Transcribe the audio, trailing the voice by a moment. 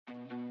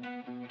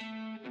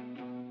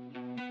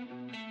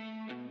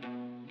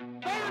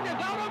Young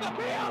is out on the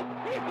field.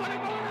 He's going to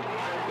go into the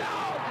end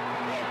zone.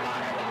 He's got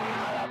it in the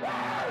other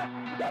Bears.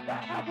 The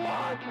Bears have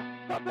won.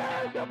 The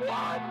Bears have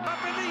won.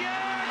 Up in the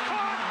air.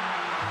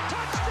 Caught.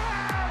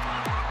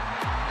 Touchdown.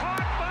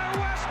 Caught by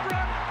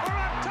Westbrook for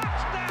a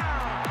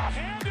touchdown.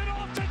 Handed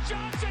off to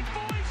Johnson.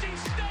 Boise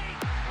State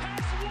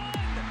has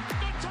won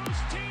the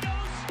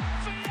Tostitos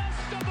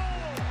Fiesta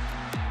Bowl.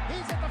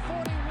 He's at the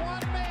 41.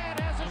 Man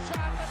has a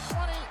shot at the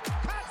 20.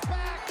 Cuts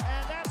back.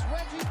 And that's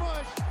Reggie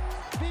Bush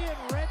being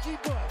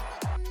Reggie Bush.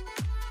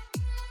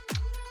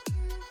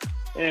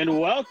 And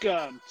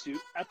welcome to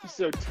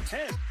episode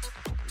 10 of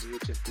the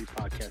HSP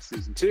Podcast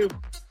Season 2.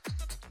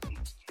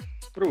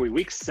 What are we,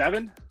 week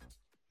 7?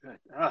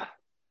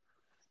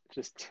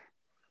 Just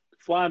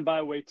flying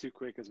by way too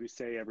quick, as we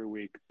say every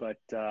week. But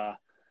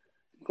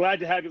glad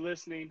to have you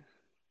listening.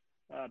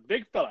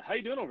 Big fella, how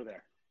you doing over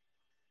there?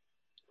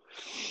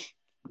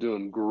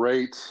 Doing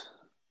great.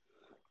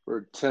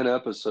 We're 10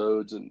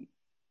 episodes, and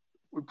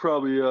we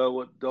probably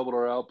doubled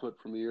our output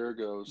from a year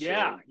ago. So,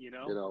 yeah,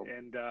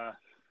 and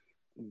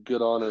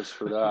good on us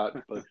for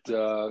that. But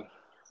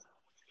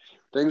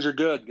things are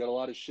good. Got a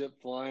lot of shit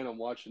flying. I'm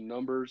watching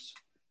numbers.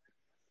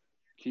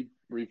 Keep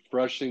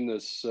refreshing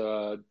this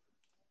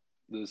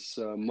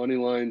money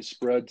line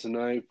spread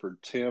tonight for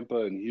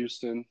Tampa and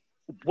Houston.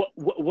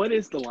 What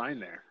is the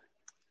line there?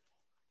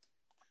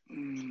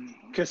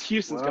 Because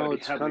Houston's got to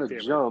be heavily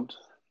favored. Jumped.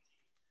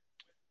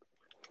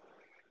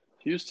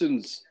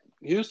 Houston's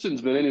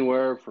been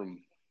anywhere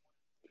from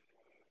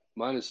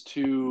minus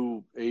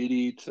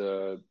 280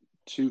 to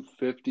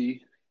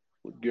 250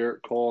 with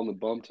Garrett Cole on the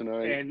bump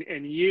tonight.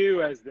 And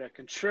you, as the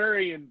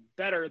contrarian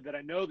bettor that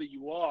I know that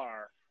you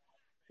are,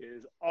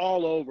 is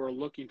all over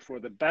looking for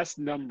the best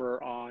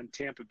number on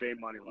Tampa Bay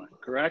money line,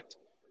 correct?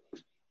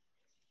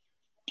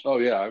 Oh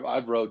yeah,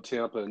 I've rode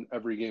Tampa in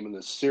every game in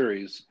this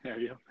series.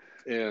 Have you?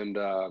 And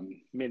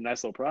made a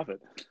nice little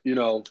profit.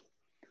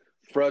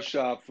 Fresh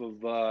off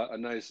of a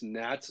nice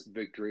Nats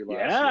victory last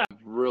Yeah. night.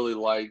 I've really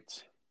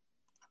liked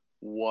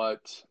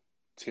what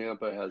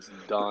Tampa has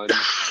done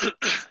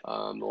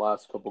the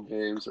last couple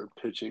games. Their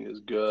pitching is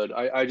good.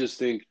 I just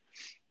think,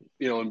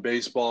 in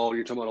baseball,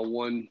 you're talking about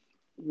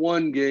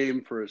one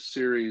game for a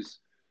series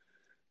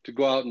to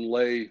go out and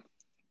lay,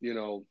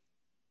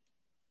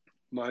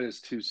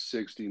 minus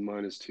 260,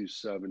 minus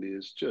 270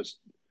 is just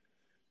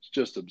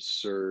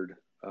absurd.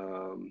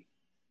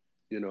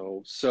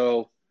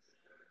 So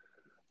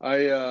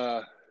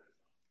I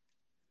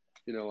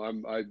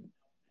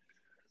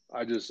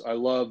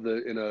love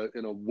in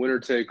a winner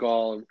take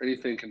all,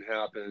 anything can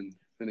happen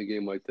in a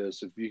game like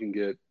this. If you can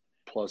get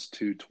plus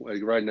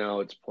 220, right now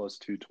it's plus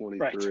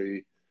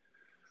 223.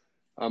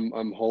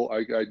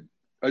 Right.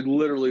 I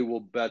literally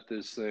will bet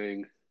this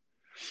thing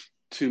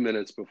 2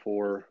 minutes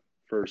before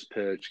first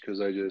pitch, because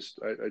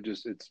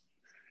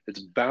it's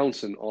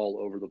bouncing all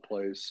over the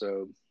place.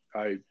 So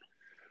you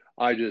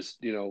got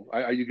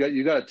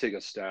to take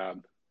a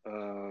stab.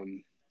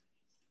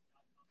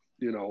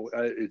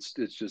 It's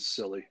just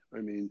silly. I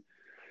mean,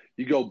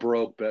 you go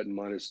broke betting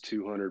minus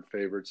 200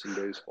 favorites in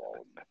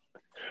baseball.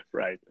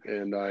 Right.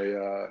 And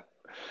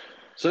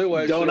so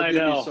anyway, don't so I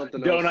know?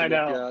 Something don't else I to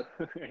know?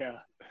 Look at, yeah.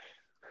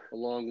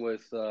 Along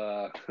with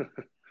a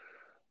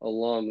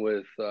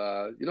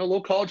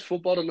little college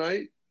football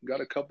tonight. I've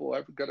got a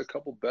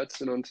couple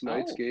bets in on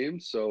tonight's game.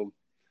 So,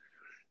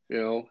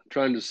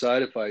 trying to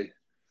decide if I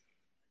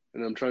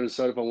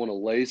want to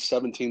lay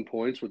 17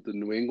 points with the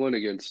New England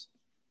against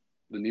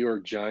the New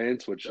York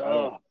Giants, which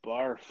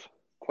barf.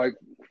 Quite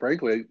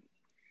frankly,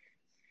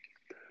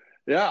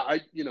 yeah,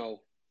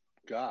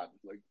 God,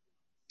 like,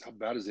 how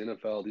bad is the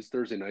NFL? These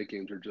Thursday night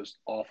games are just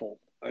awful.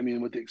 I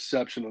mean, with the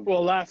exception of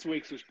last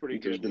week's was pretty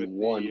good with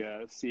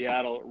the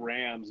Seattle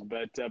Rams,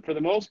 but for the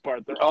most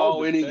part, they're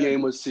all any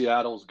game with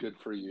Seattle's good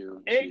for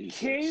you. It Jesus.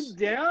 came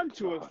down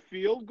to a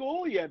field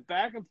goal. You had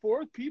back and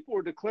forth. People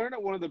were declaring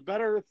it one of the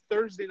better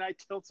Thursday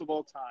night tilts of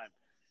all time.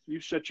 You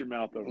shut your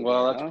mouth over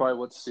Well, there, that's probably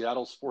what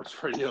Seattle sports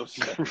radio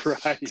says.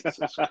 Right.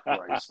 Jesus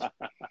Christ.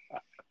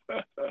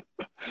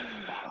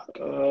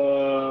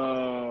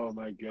 Oh,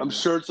 my goodness. I'm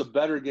sure it's a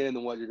better game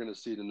than what you're going to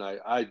see tonight.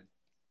 I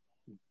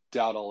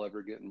doubt I'll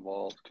ever get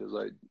involved because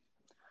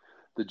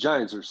the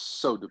Giants are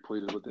so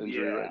depleted with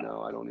injury right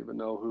now. I don't even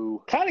know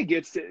who. Kind of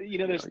gets to,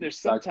 there's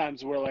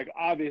sometimes where, like,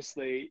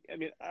 obviously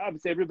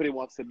everybody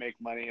wants to make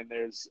money, and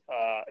there's,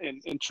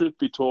 in truth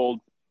be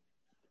told,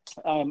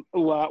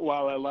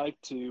 while I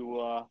like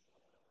to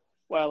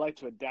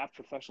adapt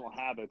professional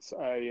habits,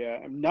 I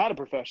am not a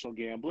professional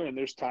gambler, and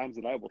there's times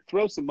that I will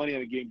throw some money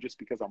on a game just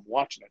because I'm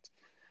watching it.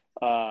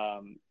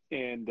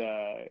 And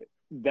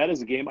that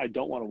is a game I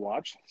don't want to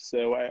watch,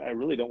 so I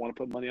really don't want to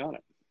put money on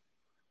it.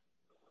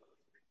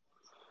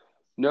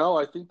 No,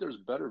 I think there's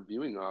better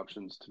viewing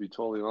options, to be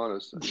totally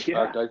honest. In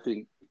fact, I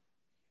think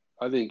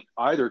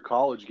either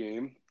college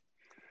game,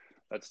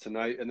 that's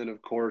tonight, and then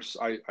of course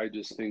I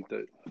just think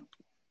that,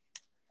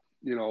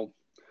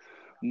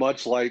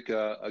 much like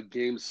a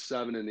Game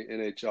 7 in the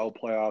NHL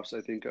playoffs,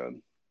 I think a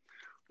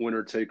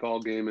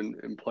winner-take-all game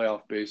in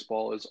playoff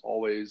baseball is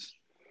always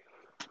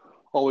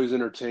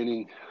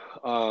entertaining.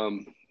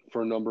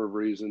 for a number of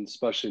reasons,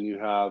 especially when you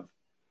have,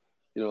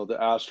 the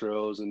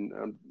Astros, and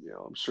I'm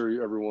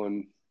sure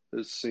everyone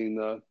has seen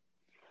the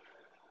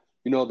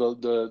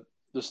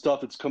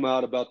stuff that's come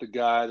out about the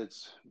guy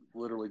that's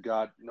literally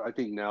got, I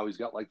think now he's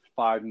got like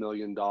 $5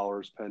 million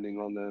pending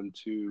on them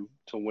to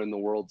win the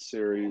World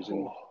Series,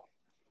 and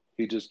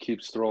he just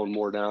keeps throwing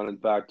more down. In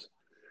fact,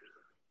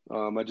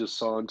 I just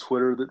saw on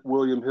Twitter that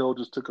William Hill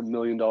just took $1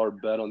 million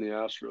bet on the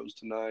Astros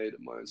tonight at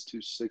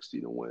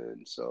 -260 to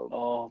win. So,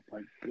 oh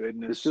my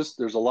goodness, it's just,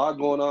 there's a lot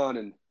going on,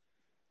 and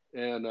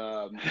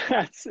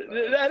that's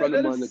a friend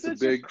of mine that's such a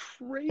big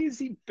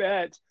crazy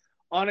bet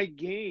on a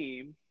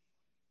game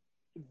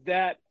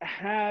that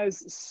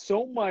has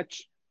so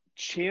much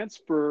chance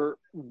for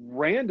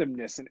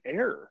randomness and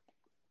error.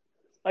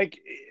 Like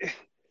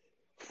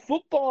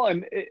football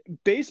and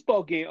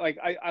baseball game, like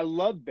I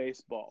love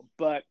baseball,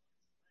 but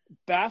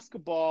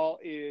basketball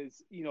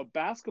is,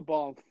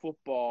 basketball and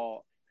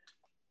football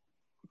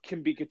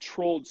can be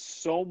controlled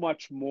so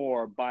much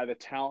more by the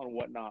talent and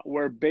whatnot,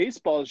 where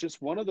baseball is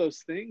just one of those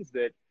things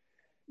that,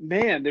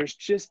 man,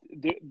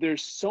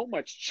 there's so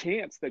much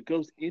chance that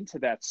goes into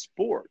that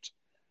sport.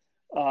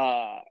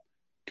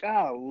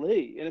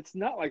 Golly. And it's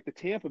not like the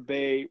Tampa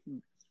Bay,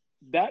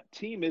 that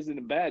team isn't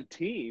a bad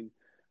team.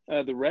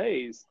 The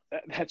Rays,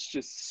 that's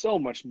just so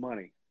much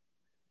money.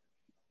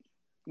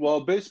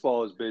 Well,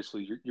 baseball is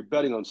basically you're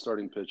betting on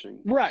starting pitching.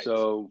 Right.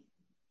 So,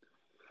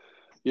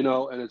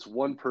 and it's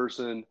one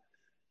person,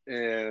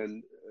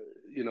 and,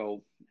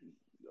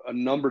 a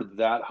number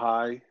that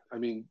high. I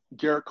mean,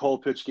 Garrett Cole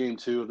pitched game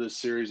 2 of this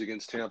series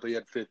against Tampa. He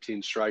had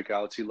 15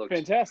 strikeouts. He looked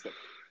fantastic.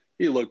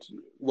 He looked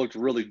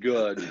really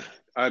good.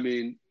 I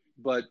mean,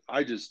 but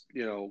I just,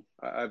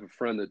 I have a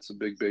friend that's a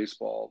big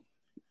baseball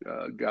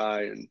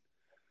guy, and,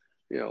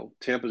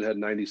 Tampa's had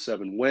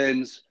 97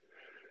 wins.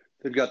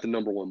 They've got the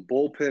number 1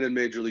 bullpen in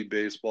Major League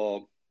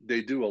Baseball.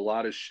 They do a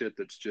lot of shit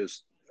that's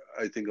just,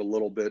 I think, a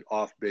little bit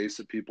off base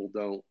that people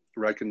don't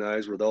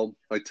recognize, where they'll,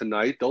 like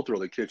tonight, they'll throw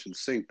the kitchen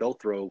sink. They'll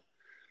throw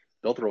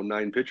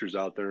 9 pitchers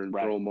out there and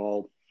throw them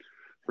all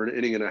for an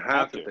inning and a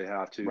half if they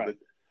have to. Right. But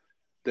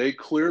they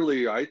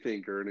clearly, I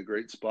think, are in a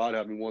great spot,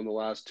 having won the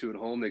last 2 at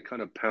home. They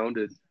kind of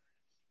pounded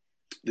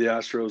the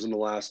Astros in the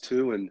last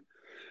 2. And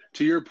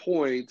to your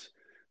point,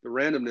 the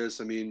randomness,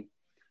 I mean,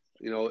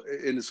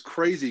 and it's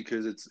crazy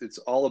because it's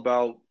all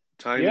about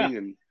timing,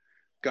 and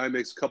guy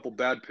makes a couple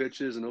bad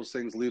pitches and those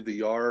things leave the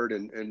yard,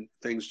 and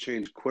things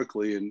change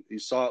quickly. And you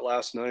saw it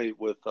last night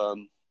with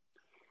the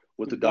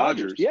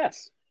Dodgers.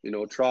 Yes.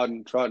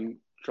 Trotting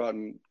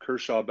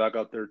Kershaw back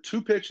out there,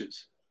 2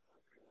 pitches,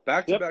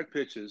 back-to-back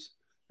pitches.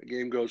 The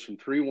game goes from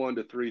 3-1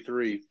 to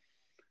 3-3.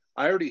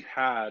 I already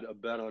had a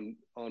bet on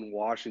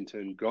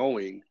Washington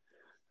going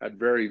at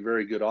very,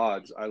 very good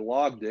odds. I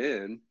logged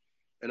in,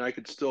 and I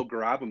could still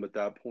grab them at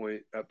that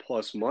point at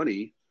plus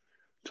money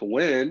to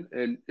win.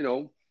 And,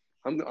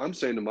 I'm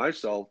saying to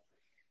myself,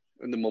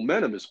 and the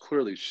momentum is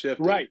clearly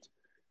shifted. Right.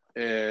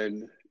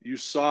 And you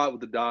saw it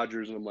with the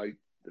Dodgers, and I'm like,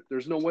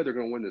 there's no way they're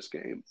going to win this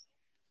game.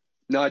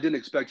 Now, I didn't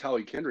expect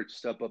Howie Kendrick to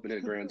step up and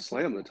hit a grand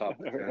slam in the top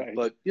of the 10th, right.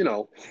 but,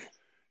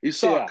 you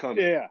saw it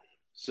coming. Yeah.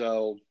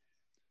 So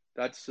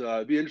that's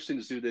it'd be interesting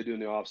to see what they do in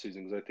the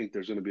offseason, because I think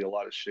there's going to be a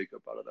lot of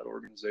shakeup out of that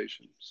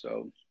organization.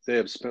 So they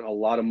have spent a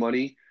lot of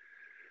money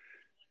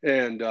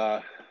and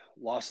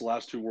lost the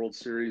last 2 World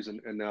Series,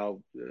 and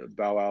now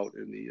bow out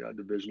in the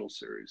divisional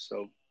series.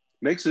 So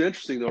makes it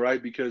interesting, though,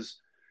 right? Because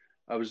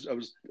I was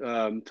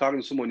talking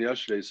to someone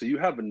yesterday. So you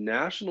have a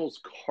Nationals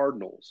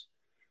Cardinals.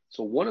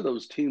 So one of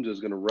those teams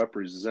is going to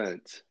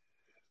represent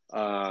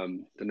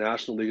the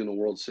National League in the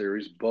World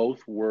Series.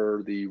 Both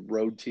were the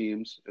road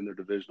teams in their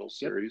divisional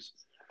series.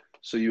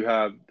 So you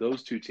have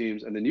those 2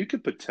 teams, and then you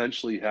could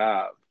potentially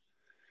have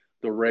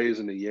the Rays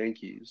and the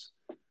Yankees,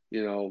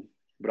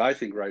 but I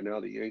think right now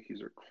the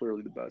Yankees are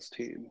clearly the best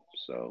team.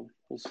 So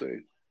we'll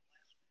see.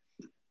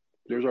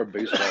 There's our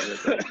baseball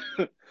hit.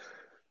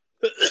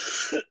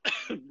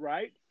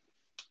 Right.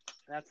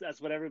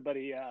 That's what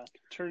everybody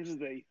turns to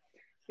the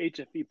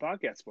HFE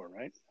podcast for,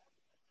 right?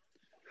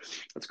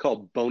 That's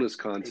called bonus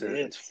content.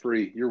 It's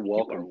free. You're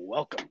welcome. You are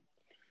welcome.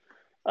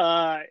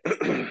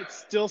 It's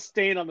still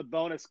staying on the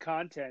bonus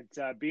content,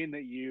 being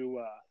that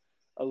you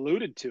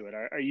alluded to it.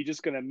 Are you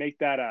just going to make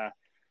that a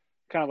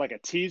kind of like a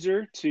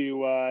teaser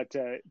to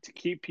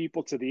keep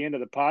people to the end of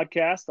the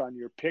podcast on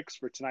your picks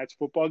for tonight's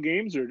football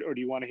games, or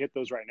do you want to hit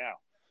those right now?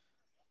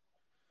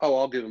 Oh,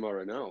 I'll give them out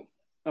right now.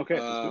 Okay.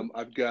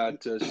 I've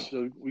got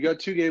so we got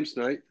 2 games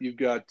tonight. You've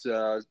got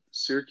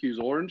Syracuse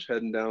Orange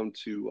heading down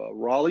to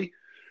Raleigh,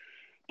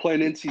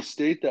 playing NC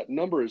State. That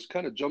number has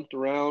kind of jumped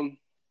around.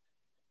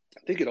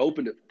 I think it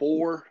opened at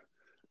 4,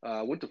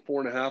 went to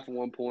 4.5 at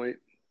one point.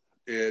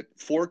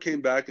 4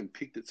 came back and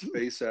peeked its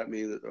face at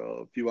me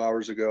a few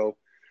hours ago,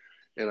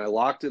 and I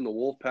locked in the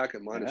Wolfpack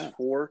at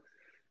 -4.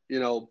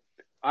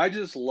 I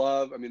just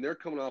love. I mean, they're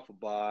coming off a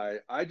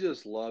bye. I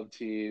just love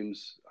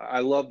teams.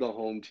 I love the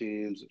home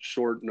teams,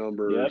 short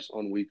numbers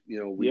on week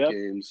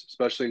games,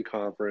 especially in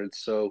conference.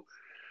 So,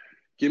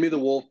 give me the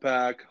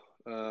Wolfpack.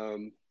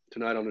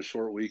 tonight on a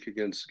short week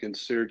against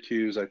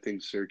Syracuse. I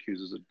think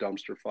Syracuse is a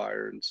dumpster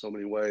fire in so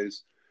many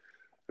ways.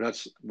 And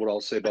that's what I'll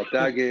say about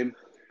that game.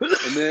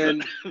 And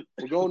then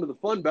we're going to the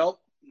Fun Belt.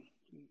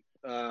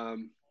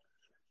 And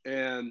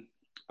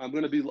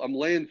I'm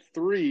laying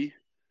 3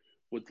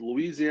 with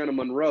Louisiana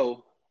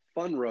Monroe,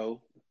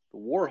 Funroe, the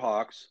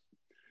Warhawks,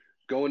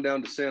 going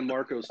down to San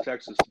Marcos,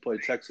 Texas to play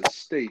Texas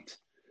State.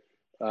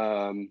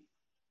 That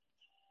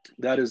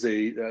is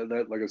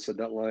like I said,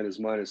 that line is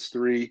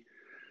 -3.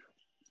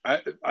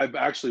 I've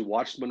actually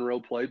watched Monroe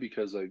play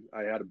because I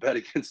had a bet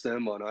against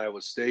them on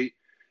Iowa State.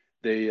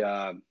 They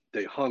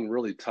hung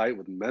really tight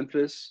with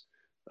Memphis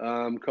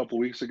a couple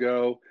weeks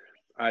ago.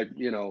 I'm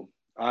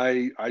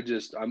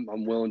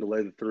willing to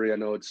lay the 3. I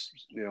know it's,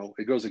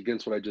 it goes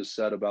against what I just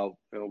said about,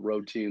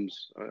 road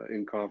teams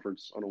in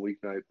conference on a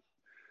weeknight,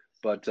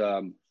 but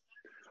I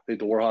think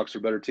the Warhawks are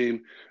a better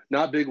team.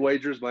 Not big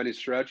wagers by any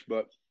stretch,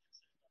 but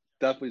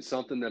definitely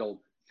something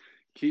that'll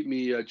keep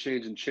me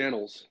changing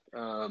channels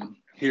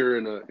here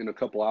in a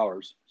couple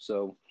hours.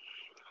 So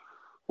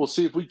we'll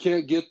see if we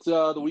can't get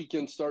the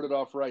weekend started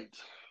off right.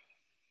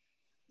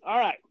 All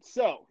right.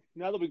 So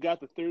now that we got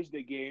the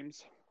Thursday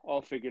games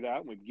all figured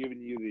out, and we've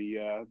given you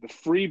the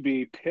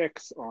freebie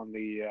picks on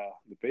the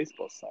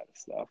baseball side of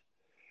stuff.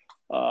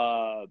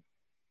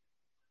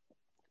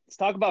 Let's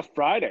talk about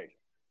Friday.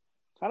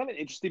 Kind of an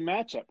interesting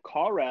matchup.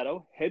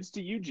 Colorado heads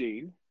to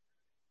Eugene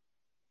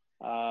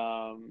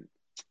on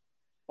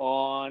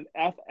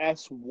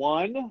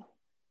FS1,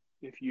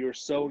 if you're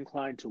so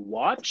inclined to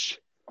watch.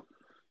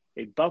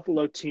 A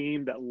Buffalo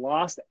team that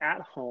lost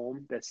at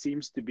home, that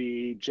seems to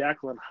be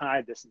Jekyll and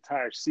Hyde this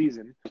entire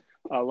season,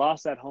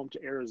 lost at home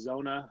to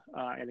Arizona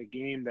in a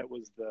game that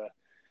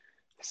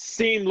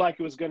seemed like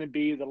it was going to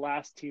be the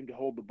last team to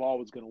hold the ball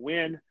was going to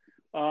win.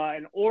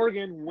 And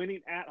Oregon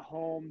winning at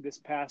home this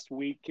past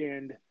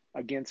weekend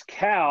against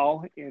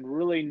Cal in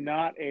really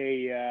not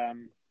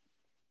an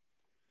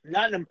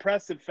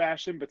impressive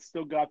fashion, but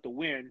still got the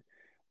win.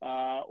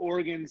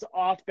 Oregon's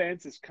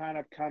offense has kind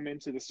of come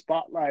into the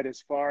spotlight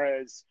as far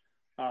as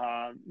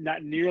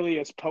not nearly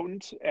as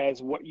potent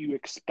as what you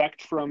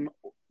expect from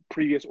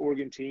previous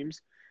Oregon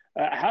teams.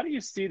 How do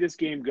you see this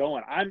game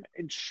going? I'm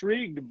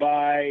intrigued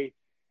by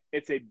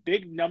it's a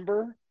big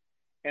number,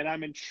 and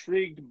I'm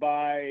intrigued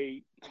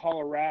by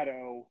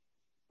Colorado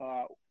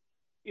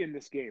in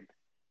this game.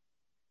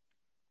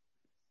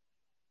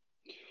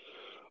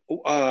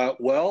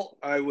 Well,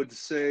 I would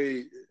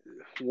say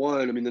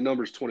the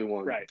number's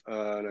 21. Right.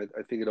 And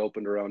I think it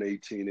opened around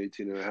 18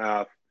 and a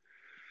half.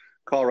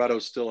 Colorado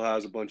still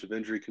has a bunch of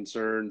injury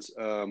concerns.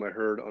 I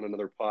heard on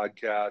another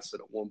podcast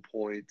that at one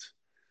point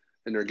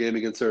in their game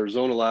against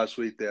Arizona last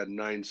week, they had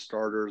 9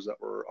 starters that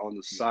were on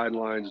the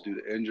sidelines due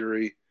to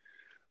injury.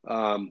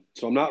 So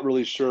I'm not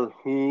really sure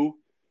who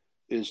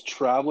is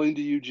traveling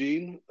to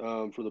Eugene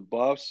for the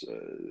Buffs.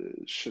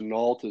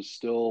 Chenault has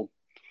still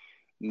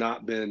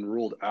not been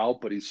ruled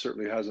out, but he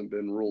certainly hasn't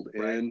been ruled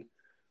in,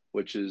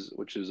 which is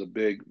a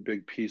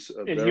big piece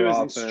of their offense. And he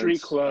was in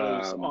street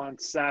clothes on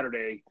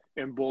Saturday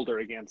in Boulder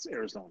against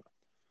Arizona.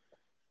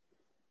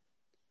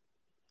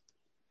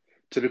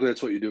 Typically,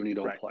 that's what you do when you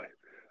don't play.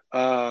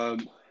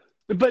 But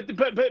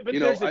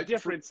there's a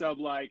difference of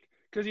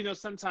because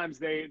sometimes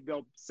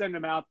they'll send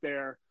him out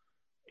there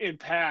in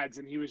pads,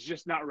 and he was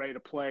just not ready to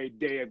play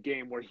day of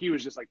game, where he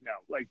was just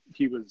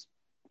he was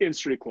in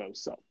street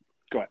clothes. So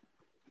go ahead.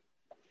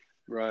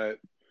 Right.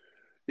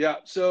 Yeah.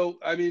 So,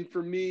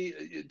 for me,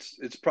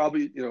 it's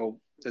probably,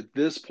 at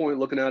this point,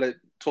 looking at it,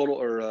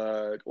 total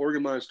or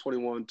Oregon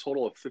 -21,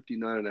 total of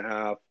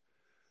 59.5.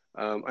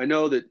 I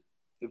know that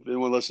if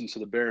anyone listens to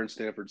the Bear and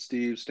Stanford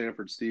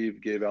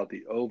Steve gave out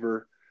the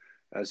over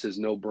as his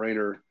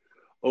no-brainer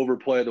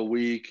overplay of the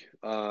week.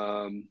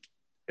 And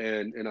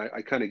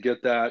I kind of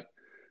get that.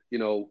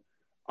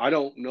 I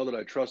don't know that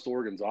I trust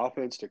Oregon's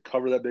offense to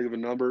cover that big of a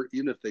number.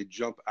 Even if they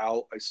jump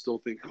out, I still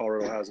think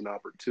Colorado has an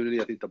opportunity.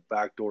 I think the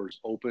back door is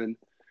open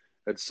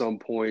at some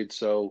point.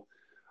 So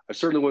I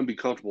certainly wouldn't be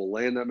comfortable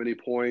laying that many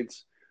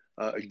points.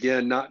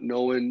 Again, not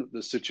knowing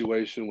the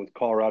situation with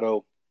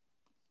Colorado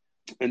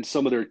and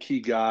some of their key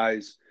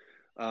guys,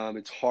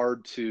 it's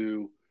hard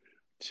to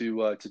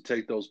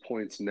take those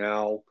points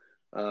now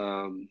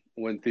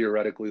when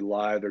theoretically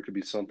live there could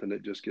be something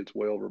that just gets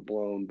way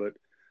overblown. But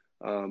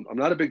I'm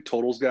not a big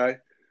totals guy.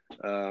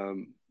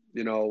 And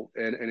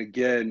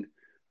again,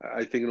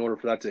 I think in order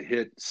for that to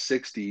hit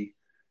 60,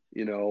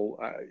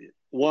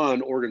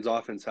 Oregon's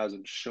offense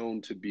hasn't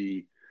shown to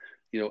be,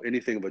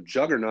 anything of a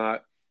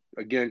juggernaut.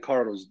 Again,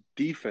 Colorado's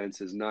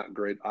defense is not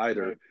great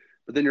either. Right.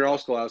 But then you're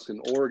also asking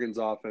Oregon's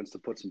offense to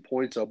put some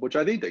points up, which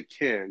I think they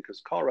can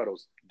because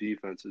Colorado's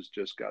defense has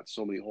just got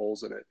so many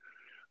holes in it.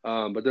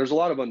 But there's a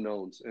lot of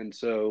unknowns. And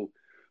so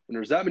when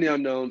there's that many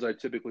unknowns, I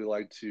typically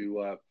like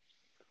to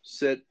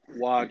sit,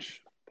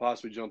 watch,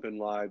 possibly jump in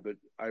live, but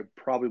I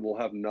probably will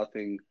have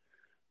nothing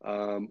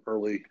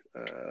early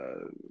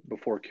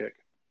before kick.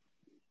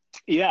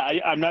 Yeah,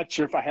 I'm not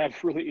sure if I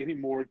have really any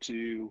more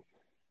to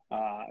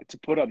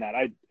put on that.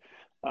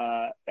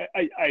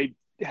 I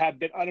have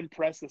been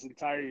unimpressed this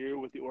entire year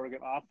with the Oregon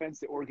offense.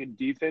 The Oregon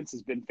defense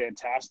has been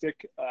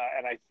fantastic,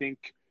 and I think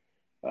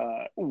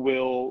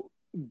will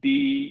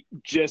be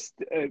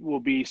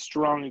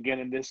strong again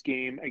in this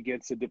game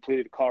against a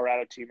depleted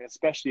Colorado team,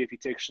 especially if you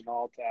take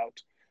Chenault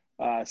out,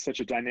 such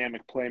a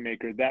dynamic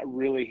playmaker. That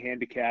really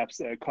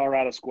handicaps a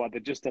Colorado squad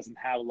that just doesn't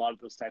have a lot of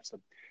those types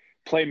of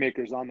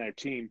playmakers on their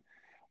team.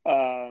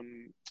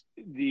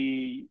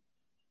 The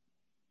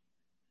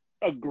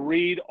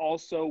agreed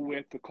also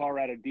with the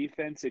Colorado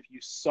defense. If you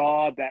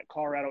saw that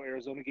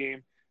Colorado-Arizona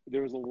game,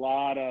 there was a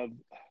lot of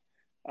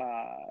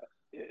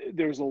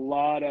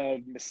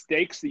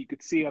mistakes that you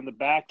could see on the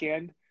back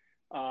end,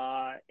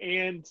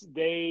 and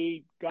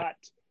they got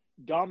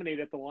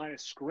dominated at the line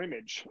of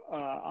scrimmage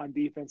on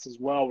defense as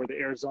well, where the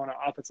Arizona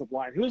offensive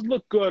line, who's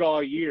looked good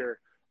all year,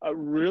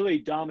 really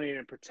dominated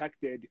and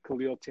protected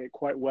Khalil Tate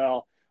quite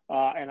well.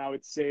 And I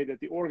would say that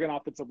the Oregon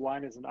offensive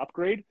line is an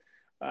upgrade.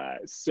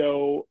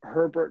 So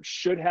Herbert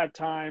should have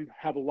a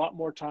lot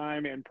more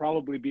time, and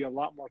probably be a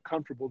lot more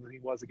comfortable than he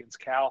was against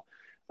Cal.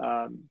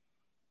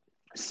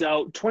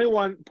 So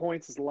 21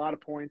 points is a lot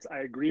of points. I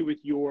agree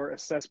with your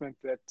assessment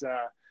that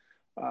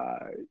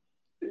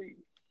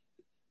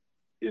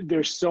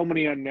there's so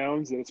many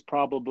unknowns that it's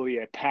probably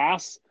a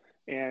pass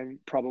and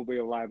probably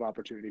a live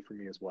opportunity for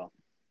me as well.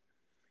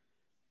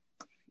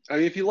 I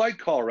mean, if you like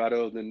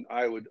Colorado, then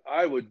I would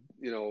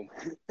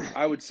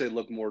say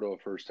look more to a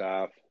first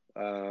half.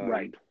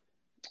 Right.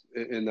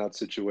 In that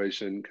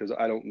situation, because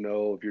I don't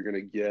know if you're going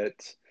to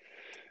get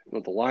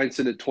the line's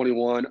in at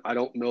 21. I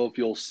don't know if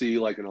you'll see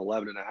like an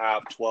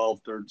 11.5, 12,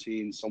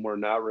 13, somewhere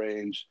in that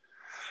range.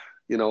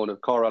 And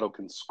if Colorado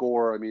can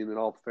score, I mean, in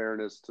all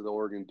fairness to the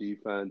Oregon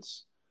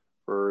defense,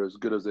 for as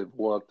good as they've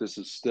looked, this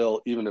is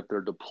still, even if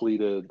they're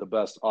depleted, the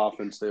best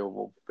offense they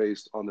will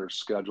face on their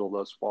schedule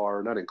thus far,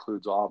 and that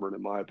includes Auburn,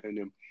 in my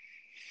opinion,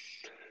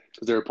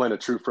 because they were playing a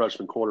true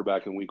freshman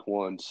quarterback in week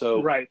 1.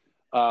 So, right.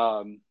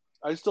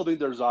 I still think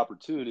there's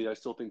opportunity. I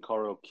still think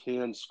Colorado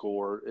can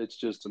score. It's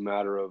just a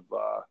matter of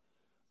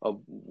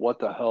what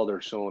the hell they're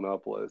showing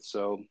up with.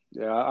 So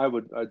yeah,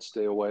 I'd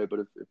stay away.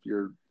 But if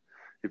you're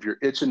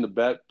itching to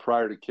bet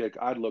prior to kick,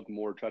 I'd look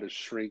more, try to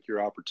shrink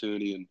your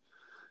opportunity and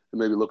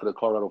maybe look at a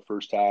Colorado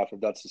first half if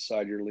that's the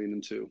side you're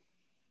leaning to.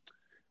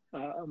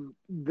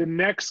 The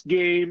next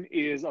game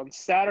is on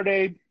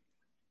Saturday,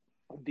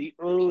 the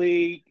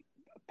early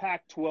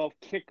Pac-12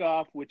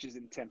 kickoff, which is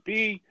in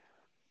Tempe.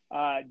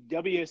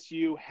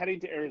 WSU heading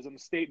to Arizona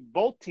State.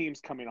 Both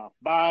teams coming off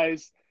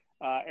byes.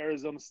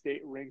 Arizona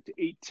State ranked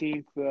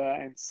 18th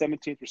and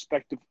 17th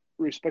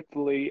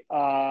respectively.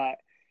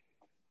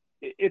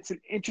 It's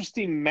an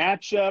interesting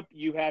matchup.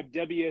 You have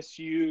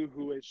WSU,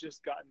 who has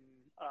just gotten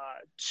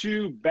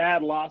 2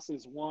 bad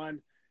losses,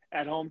 one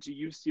at home to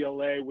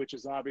UCLA, which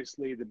is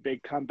obviously the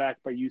big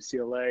comeback by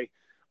UCLA,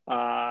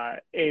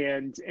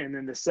 and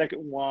then the second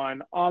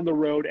one on the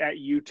road at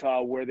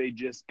Utah, where they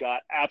just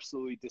got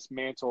absolutely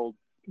dismantled,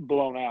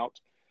 blown out.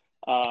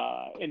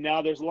 And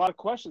now there's a lot of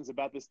questions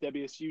about this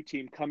WSU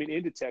team coming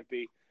into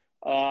Tempe.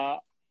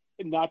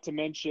 Not to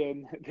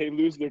mention they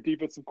lose their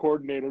defensive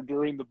coordinator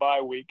during the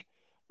bye week.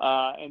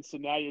 And so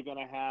now you're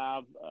going to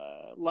have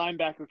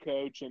linebacker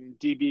coach and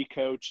DB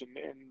coach, and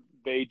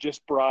they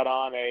just brought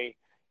on a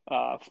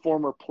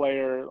former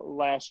player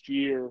last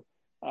year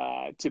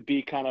to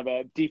be kind of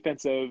a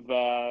defensive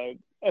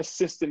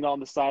assistant on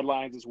the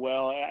sidelines as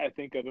well. I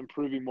think of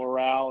improving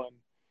morale and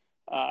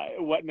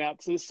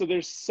whatnot. So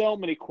there's so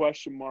many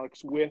question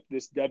marks with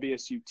this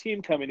WSU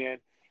team coming in.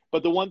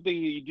 But the one thing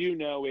you do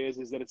know is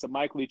that it's a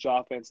Mike Leach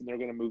offense, and they're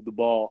going to move the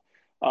ball.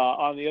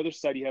 On the other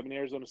side, you have an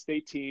Arizona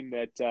State team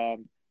that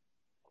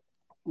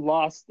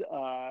lost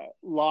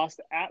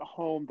at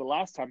home the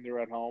last time they were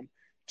at home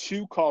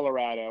to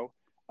Colorado,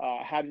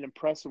 had an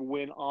impressive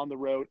win on the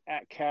road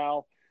at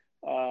Cal,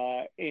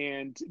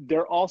 and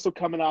they're also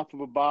coming off of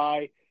a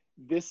bye.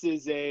 This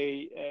is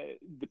the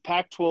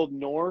Pac-12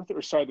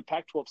 the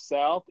Pac-12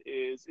 South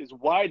is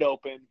wide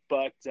open,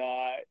 but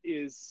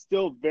is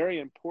still a very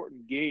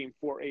important game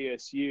for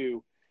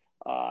ASU.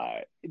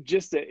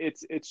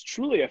 It's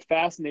truly a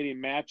fascinating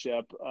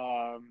matchup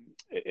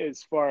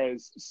as far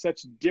as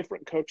such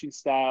different coaching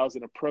styles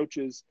and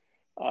approaches.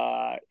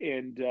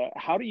 And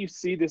how do you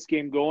see this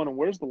game going, and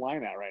where's the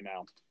line at right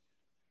now?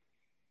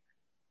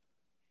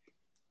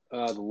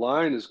 The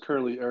line is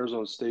currently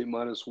Arizona State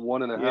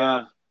 -1.5.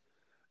 Yeah.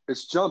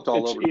 It's jumped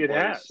all over the place.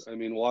 Has. I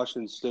mean,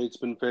 Washington State's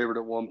been favored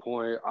at one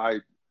point. I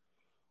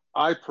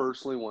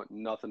personally want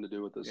nothing to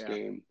do with this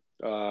game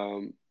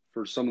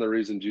for some of the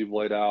reasons you've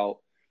laid out.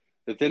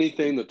 If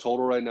anything, the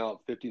total right now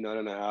at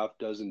 59.5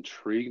 does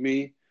intrigue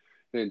me.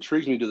 It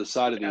intrigues me to the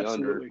side of the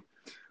Absolutely.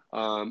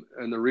 under.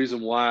 And the reason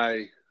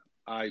why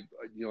I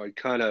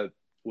kind of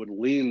would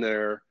lean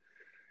there,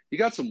 you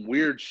got some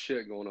weird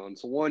shit going on.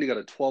 So one, you got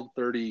a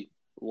 12:30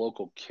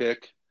 local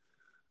kick.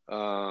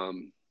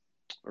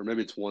 Or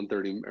maybe it's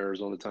 1:30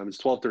 Arizona time. It's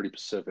 12:30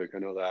 Pacific. I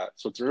know that.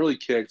 So it's an early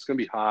kick. It's going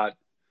to be hot.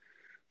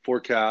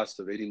 Forecast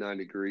of 89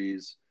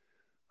 degrees.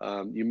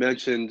 You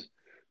mentioned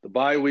the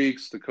bye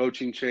weeks, the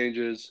coaching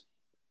changes.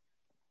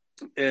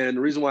 And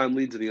the reason why I'm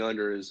leading to the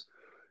under is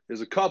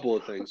a couple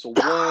of things. So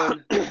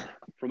one,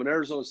 from an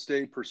Arizona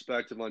State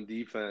perspective on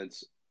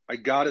defense, I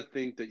got to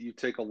think that you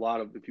take a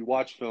lot of – if you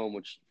watch film,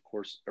 which, of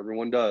course,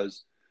 everyone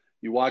does,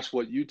 you watch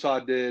what Utah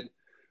did,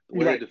 the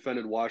way they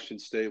defended Washington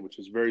State, which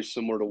is very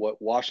similar to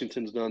what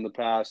Washington's done in the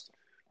past,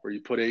 where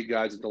you put 8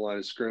 guys at the line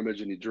of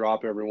scrimmage and you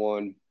drop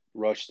everyone,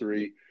 rush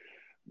 3.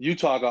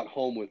 Utah got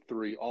home with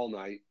 3 all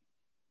night,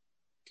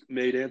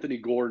 made Anthony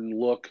Gordon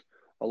look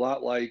a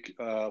lot like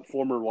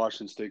former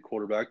Washington State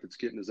quarterback that's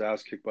getting his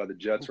ass kicked by the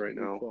Jets right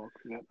now,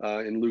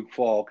 in Luke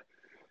Falk.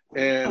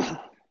 And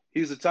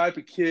he's the type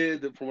of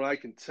kid that, from what I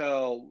can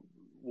tell,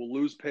 will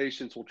lose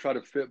patience, will try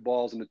to fit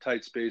balls into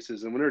tight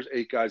spaces. And when there's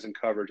 8 guys in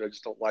coverage, I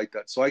just don't like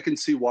that. So I can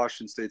see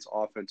Washington State's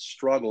offense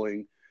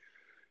struggling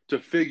to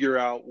figure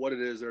out what it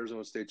is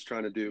Arizona State's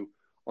trying to do.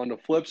 On the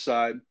flip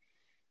side,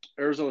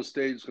 Arizona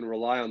State is going to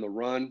rely on the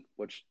run,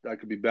 which that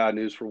could be bad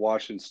news for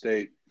Washington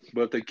State.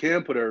 But if they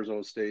can put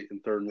Arizona State in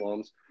 3rd and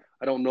longs,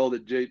 I don't know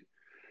that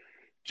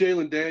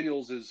Jalen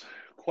Daniels is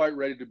quite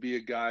ready to be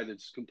a guy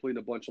that's completing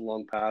a bunch of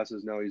long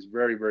passes. Now he's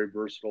very, very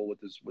versatile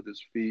with his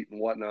feet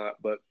and whatnot.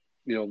 But,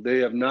 they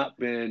have not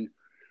been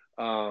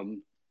a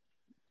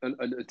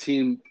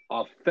team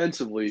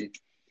offensively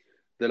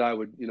that I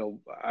would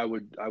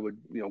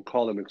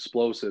call them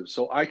explosive.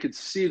 So I could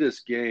see this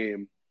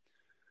game,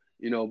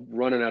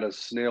 running at a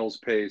snail's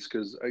pace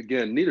because,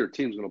 again, neither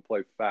team's going to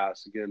play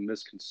fast. Again,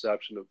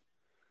 misconception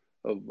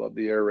of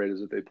the air raid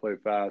is that they play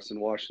fast,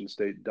 and Washington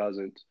State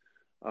doesn't.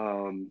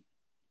 So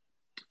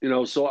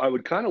I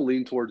would kind of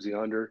lean towards the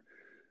under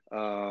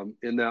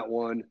in that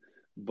one.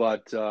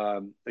 But,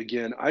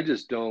 again, I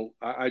just don't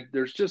 –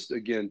 there's just,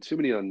 again, too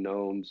many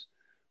unknowns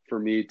for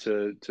me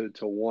to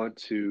want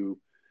to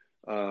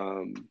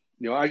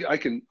I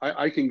can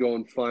go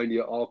and find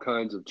you all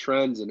kinds of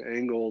trends and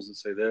angles and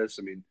say this.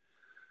 I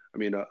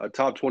mean, a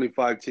top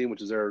 25 team,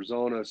 which is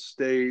Arizona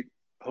State,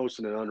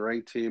 hosting an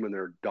unranked team, and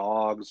they're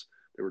dogs.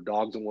 They were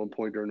dogs at one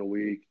point during the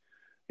week.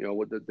 They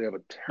have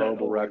a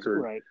terrible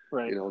record.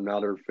 Right. Now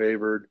they're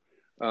favored.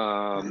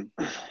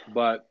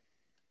 But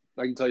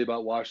I can tell you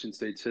about Washington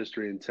State's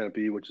history in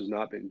Tempe, which has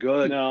not been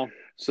good. No.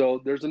 So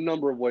there's a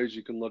number of ways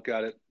you can look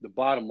at it. The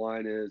bottom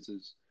line is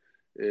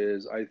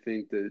I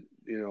think that,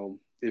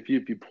 if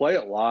you play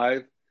it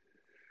live,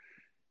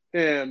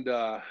 and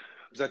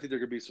because I think there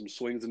could be some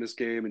swings in this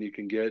game, and you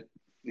can get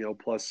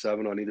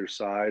 +7 on either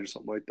side or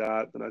something like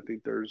that, then I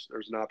think there's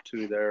an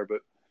opportunity there.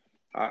 But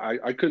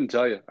I couldn't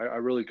tell you. I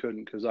really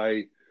couldn't, because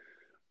I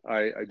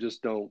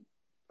just don't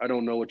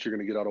know what you're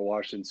going to get out of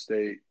Washington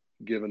State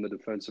given the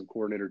defensive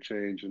coordinator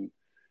change,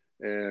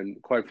 and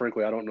quite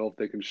frankly, I don't know if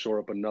they can shore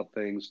up enough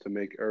things to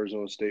make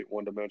Arizona State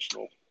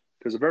one-dimensional.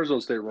 Because if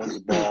Arizona State runs the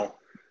ball,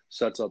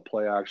 sets up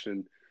play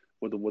action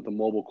with a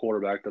mobile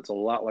quarterback, that's a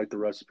lot like the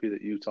recipe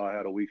that Utah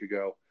had a week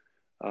ago.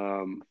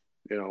 I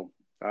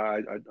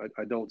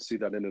don't see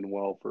that ending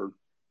well for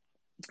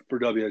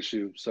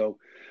WSU. So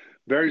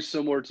very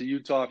similar to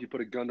Utah. If you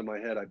put a gun to my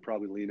head, I'd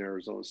probably lean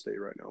Arizona State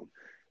right now.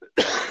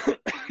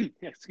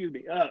 Excuse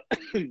me.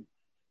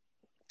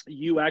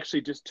 You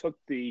actually just took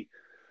the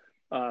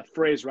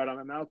phrase right on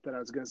my mouth that I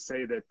was going to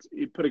say, that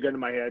you put a gun to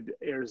my head,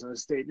 Arizona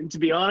State. And to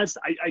be honest,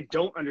 I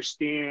don't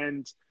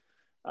understand.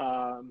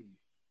 I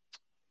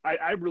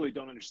really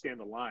don't understand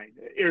the line.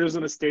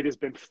 Arizona State has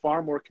been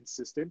far more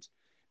consistent.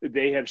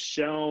 They have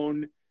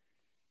shown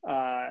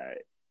that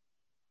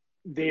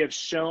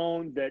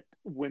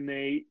when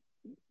they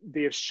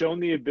have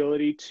shown the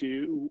ability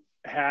to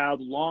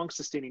have long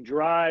sustaining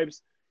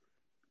drives,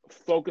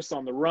 focus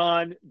on the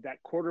run. That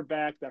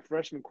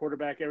freshman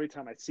quarterback, every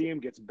time I see him,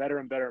 gets better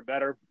and better and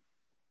better.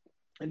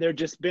 And they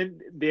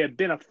have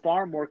been a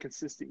far more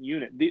consistent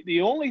unit.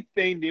 The only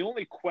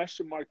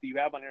question mark that you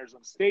have on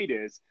Arizona State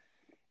is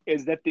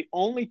that the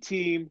only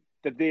team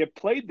that they have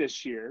played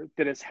this year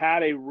that has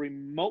had a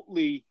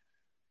remotely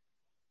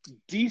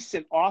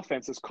decent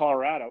offense is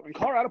Colorado. And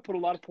Colorado put a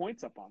lot of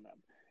points up on them.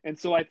 And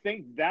so I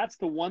think that's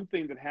the one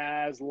thing that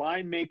has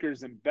line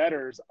makers and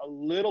bettors a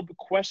little bit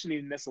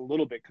questioning this a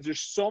little bit, because there's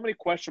so many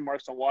question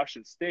marks on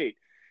Washington State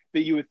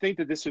that you would think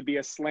that this would be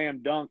a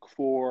slam dunk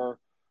for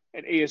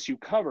an ASU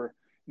cover.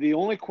 The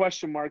only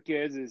question mark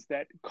is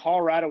that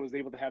Colorado was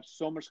able to have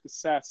so much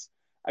success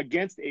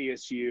against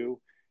ASU,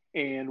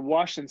 and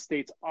Washington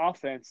State's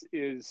offense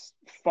is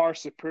far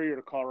superior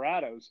to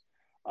Colorado's.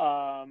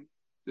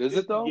 Is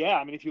it though? Yeah,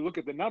 I mean, if you look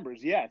at the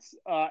numbers, yes.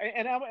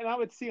 And I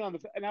would say on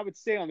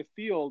the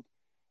field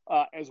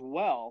as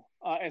well,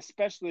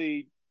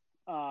 especially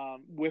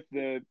with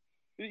the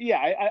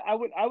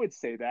I would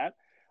say that.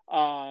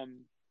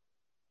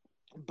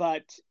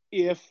 But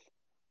if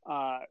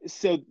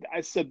so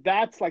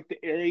that's like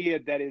the area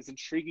that is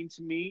intriguing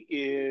to me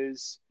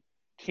is,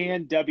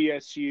 can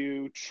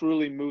WSU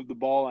truly move the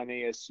ball on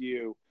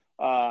ASU?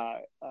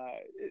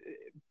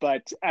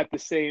 But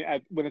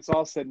when it's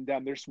all said and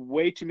done, there's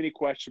way too many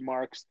question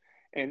marks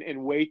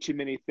and way too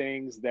many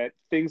things that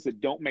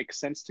don't make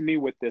sense to me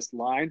with this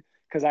line,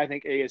 because I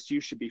think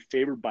ASU should be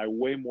favored by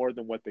way more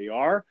than what they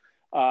are.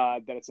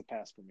 That it's a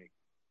pass for me.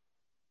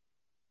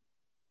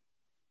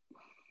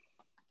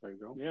 There you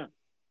go. Yeah.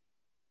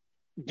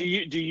 Do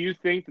you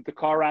think that the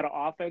Colorado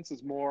offense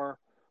is more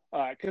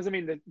because I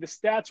mean the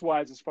stats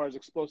wise as far as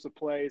explosive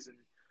plays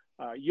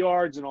and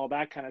yards and all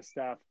that kind of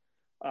stuff,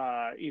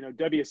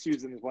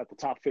 WSU's in the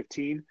top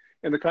 15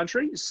 in the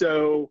country.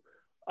 So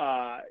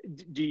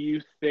do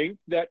you think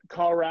that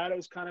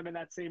Colorado's kind of in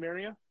that same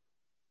area?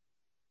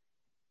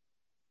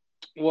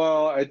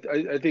 Well, I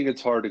think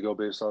it's hard to go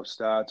based off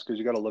stats because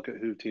you got to look at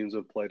who teams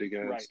have played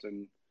against,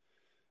 Right.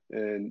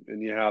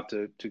 and you have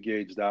to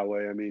gauge that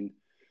way. I mean,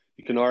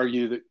 you can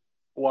argue that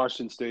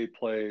Washington State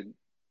played,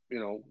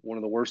 one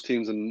of the worst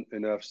teams in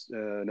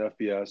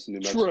FBS in New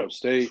Mexico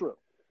State, True.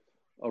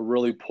 a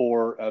really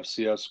poor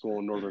FCS school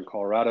in Northern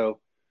Colorado,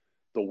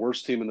 the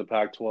worst team in the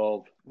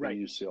Pac-12 Right.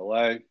 in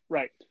UCLA.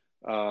 Right.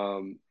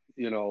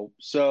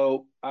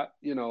 So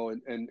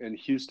and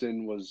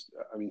Houston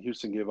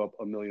Houston gave up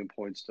 1 million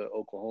points to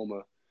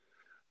Oklahoma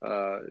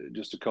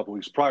just a couple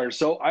weeks prior.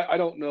 So I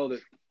don't know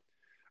that.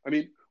 I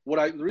mean,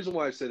 the reason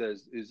why I say that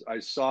is I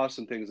saw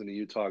some things in the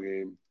Utah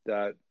game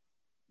that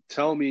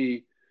tell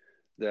me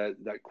that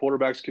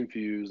quarterback's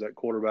confused, that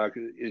quarterback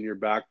in your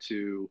back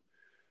to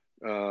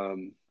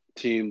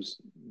teams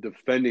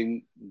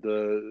defending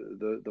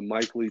the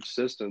Mike Leach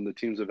system. The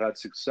teams that have had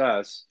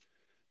success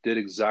did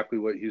exactly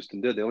what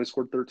Houston did. They only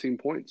scored 13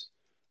 points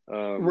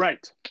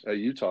Right. at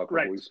Utah a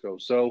couple weeks ago.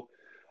 So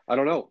I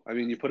don't know. I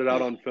mean, you put it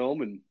out on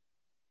film and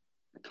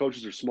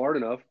coaches are smart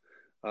enough.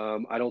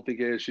 I don't think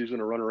ASU is going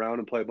to run around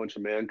and play a bunch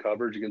of man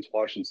coverage against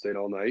Washington State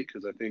all night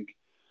because I think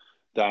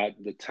that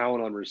the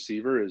talent on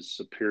receiver is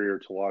superior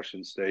to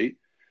Washington State.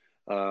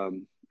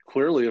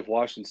 Clearly, if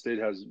Washington State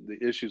has the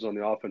issues on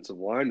the offensive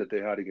line that they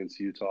had against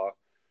Utah,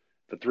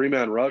 the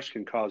 3-man rush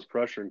can cause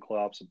pressure and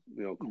collapse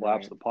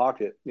the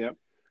pocket. Yep.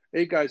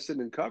 8 guys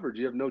sitting in coverage,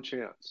 you have no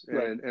chance.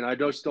 Right. And I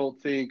just don't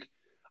think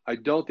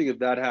if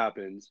that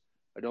happens,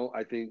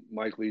 I think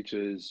Mike Leach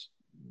is,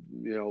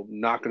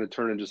 not going to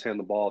turn and just hand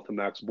the ball to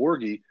Max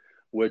Borghi,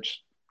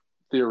 which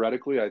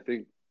theoretically I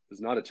think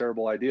is not a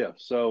terrible idea.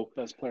 So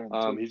Best player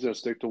he's going to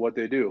stick to what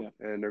they do,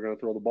 and they're going to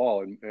throw the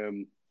ball.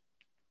 And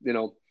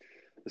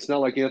it's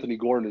not like Anthony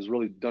Gordon has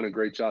really done a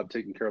great job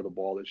taking care of the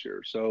ball this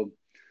year. So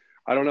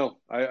I don't know.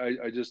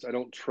 I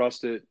don't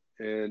trust it.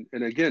 And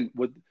again,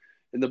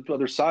 in the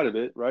other side of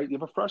it, right, you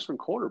have a freshman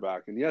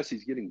quarterback, and yes,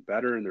 he's getting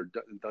better, and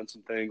they've done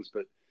some things,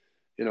 but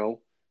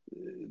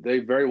they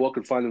very well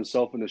could find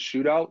themselves in a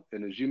shootout.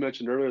 And as you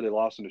mentioned earlier, they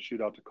lost in a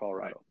shootout to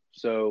Colorado. Right.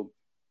 So,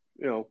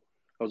 that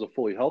was a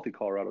fully healthy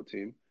Colorado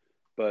team,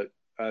 but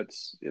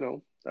that's,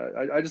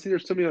 I just think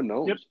there's too many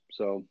unknowns. Yep.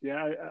 So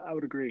yeah, I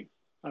would agree.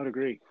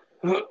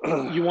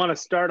 You want to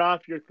start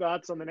off your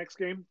thoughts on the next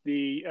game,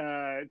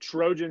 the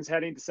Trojans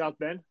heading to South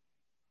Bend?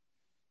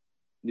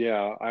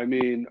 Yeah, I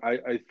mean,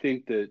 I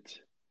think that,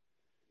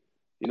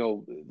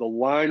 the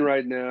line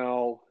right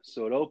now,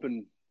 so it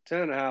opened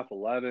 10.5,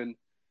 11.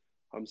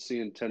 I'm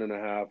seeing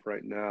 10.5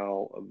 right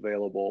now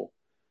available.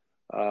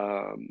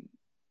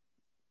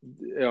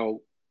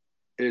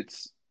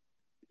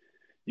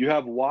 You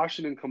have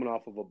Washington coming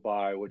off of a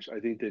bye, which I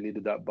think they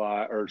needed that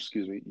bye, or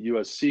excuse me,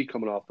 USC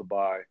coming off the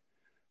bye,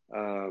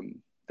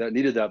 that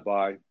needed that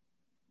bye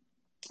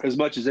as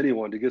much as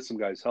anyone to get some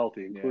guys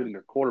healthy, including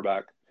their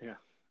quarterback,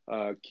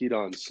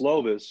 Keaton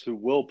Slovis, who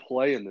will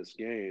play in this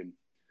game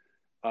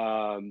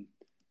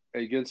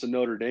against a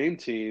Notre Dame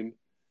team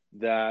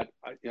that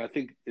I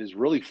think is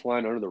really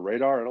flying under the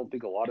radar. I don't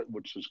think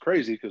which is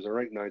crazy because they're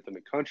ranked 9th in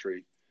the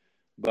country,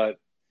 but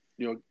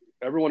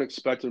everyone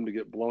expected them to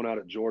get blown out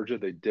at Georgia.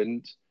 They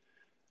didn't.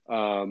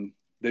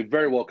 They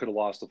very well could have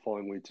lost the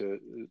following week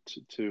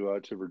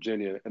to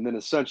Virginia, and then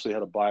essentially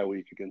had a bye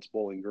week against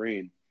Bowling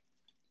Green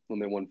when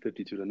they won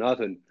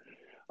 52-0.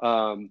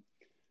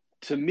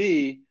 To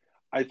me,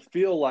 I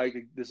feel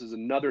like this is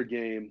another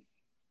game.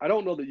 I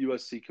don't know that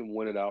USC can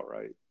win it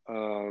outright.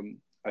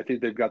 I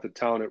think they've got the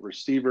talent at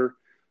receiver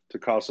to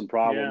cause some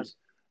problems.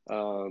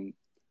 Yeah.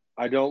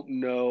 I don't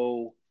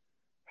know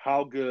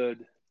how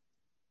good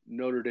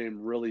Notre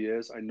Dame really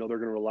is. I know they're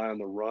going to rely on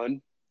the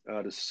run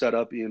to set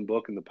up Ian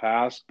Book in the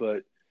past,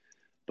 but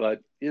I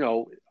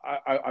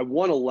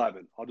want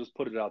 11. I'll just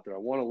put it out there. I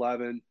want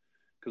 11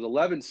 because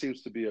 11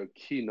 seems to be a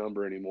key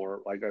number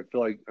anymore. Like I feel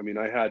like, I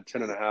had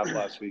 10.5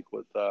 last week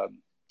with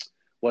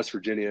West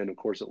Virginia, and of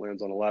course it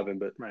lands on 11,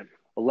 but right.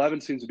 11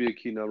 seems to be a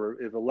key number.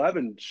 If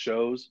 11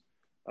 shows,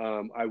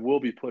 I will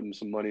be putting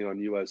some money on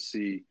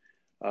USC.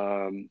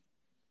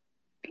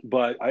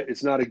 But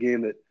it's not a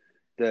game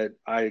that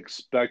I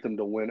expect them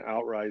to win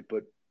outright,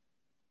 but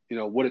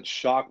would it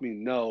shock me?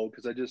 No,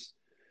 because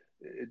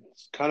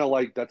it's kind of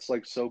like, that's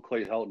like so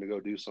Clay Helton to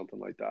go do something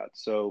like that.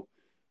 So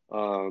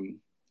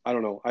I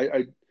don't know.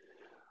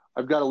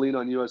 I've got to lean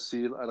on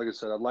USC. Like I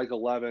said, I'd like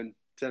 11,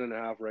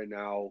 10.5 right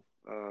now.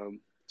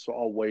 So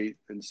I'll wait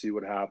and see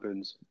what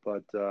happens,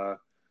 but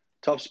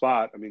tough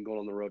spot. Going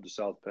on the road to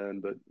South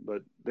Bend,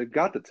 but they've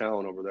got the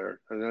talent over there,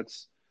 and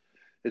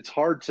it's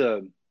hard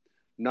to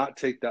not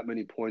take that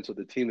many points with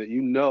a team that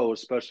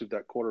especially if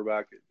that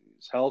quarterback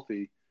is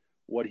healthy,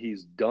 what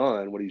he's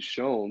done, what he's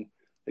shown.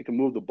 They can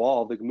move the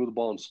ball. If they can move the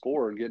ball and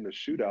score and get in a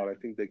shootout, I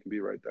think they can be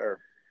right there.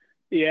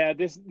 Yeah,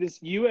 this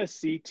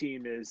USC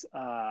team is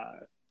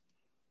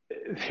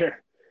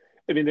they're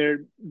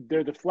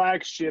they're the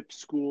flagship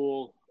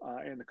school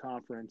in the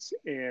conference,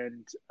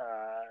 and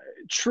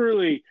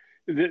truly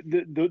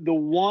the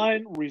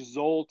one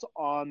result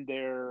on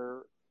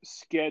their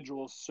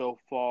schedule so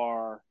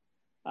far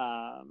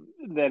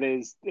that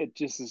it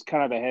just is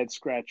kind of a head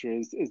scratcher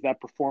is that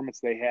performance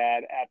they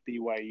had at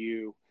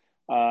BYU,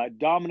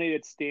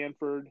 dominated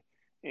Stanford,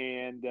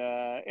 and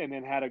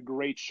then had a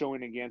great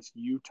showing against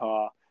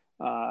Utah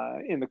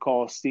in the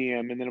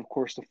Coliseum, and then of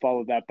course to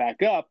follow that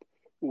back up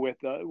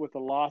with a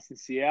loss in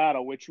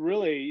Seattle, which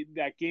really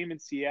that game in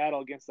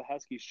Seattle against the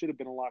Huskies should have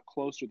been a lot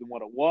closer than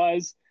what it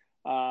was.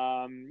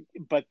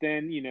 But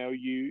then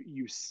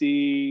you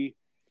see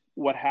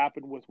what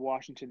happened with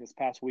Washington this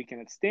past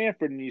weekend at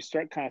Stanford, and you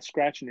start kind of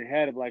scratching your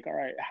head of like, all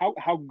right,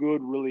 how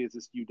good really is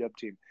this UW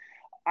team?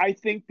 I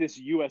think this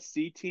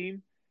USC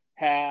team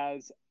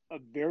has a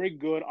very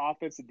good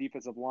offensive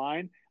defensive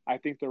line. I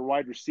think their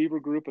wide receiver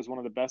group is one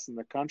of the best in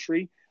the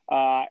country,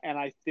 and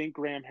I think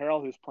Graham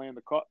Harrell,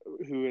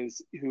 who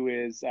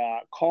is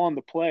calling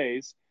the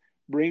plays,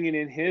 bringing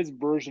in his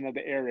version of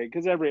the air raid,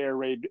 because every air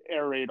raid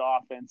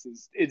offense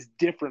is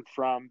different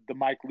from the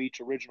Mike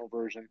Leach original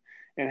version,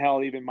 and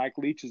hell, even Mike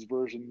Leach's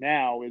version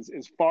now is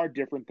far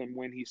different than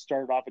when he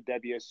started off at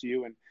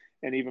WSU,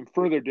 and even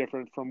further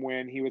different from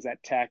when he was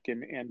at Tech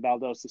and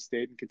Valdosta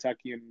State and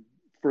Kentucky and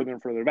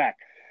further back.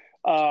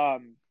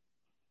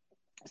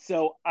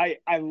 So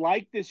I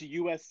like this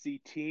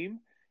USC team,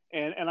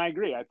 and I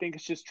agree. I think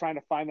it's just trying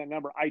to find that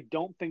number. I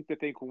don't think that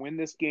they can win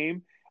this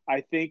game.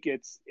 I think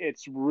it's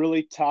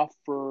really tough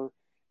for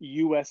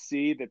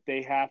USC that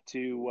they have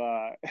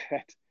to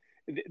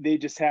they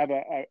just have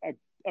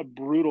a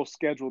brutal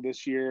schedule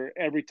this year.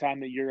 Every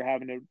time that you're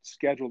having to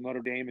schedule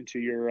Notre Dame into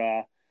your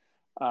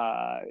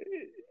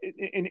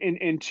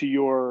into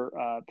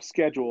your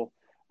schedule,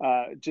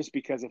 just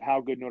because of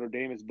how good Notre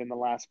Dame has been the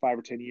last 5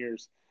 or 10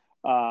 years.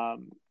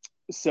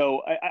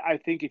 So I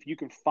think if you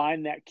can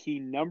find that key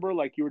number,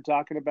 like you were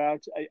talking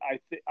about, I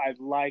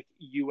like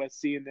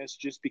USC in this,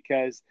 just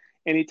because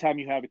anytime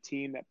you have a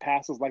team that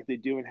passes like they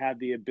do and have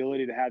the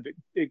ability to have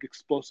big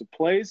explosive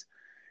plays,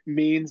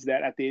 means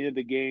that at the end of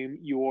the game,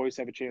 you always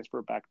have a chance for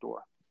a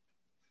backdoor.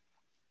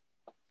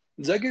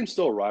 Is that game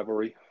still a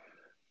rivalry?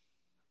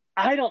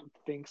 I don't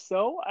think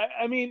so.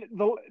 I mean,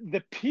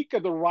 the peak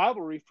of the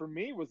rivalry for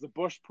me was the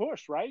Bush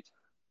push, right?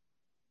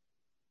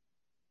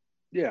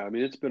 Yeah, I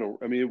mean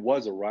it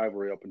was a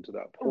rivalry up until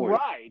that point.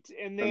 Right.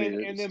 And then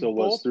it still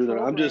was through that.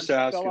 I'm just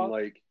asking,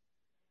 like,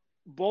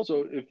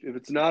 so if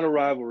it's not a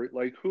rivalry,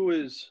 like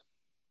does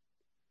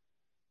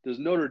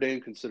Notre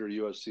Dame consider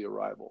USC a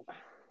rival?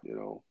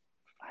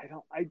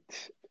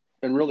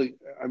 And really,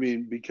 I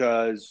mean,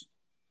 because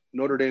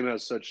Notre Dame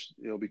has such,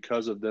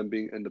 because of them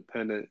being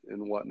independent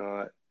and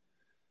whatnot,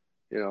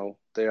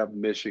 they have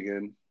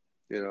Michigan,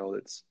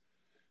 that's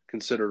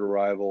considered a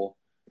rival.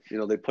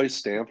 They play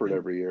Stanford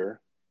every year.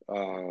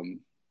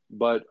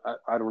 But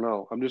I don't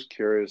know. I'm just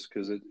curious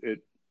because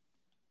it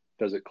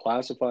does it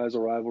classify as a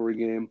rivalry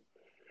game?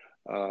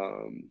 I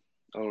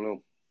don't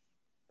know.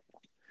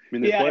 I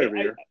mean, they play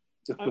every year.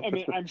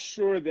 I'm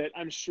sure that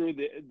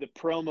the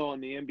promo on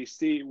the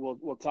NBC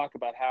will talk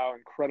about how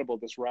incredible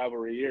this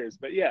rivalry is.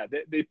 But yeah,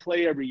 they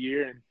play every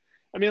year, and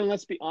I mean,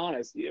 let's be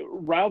honest,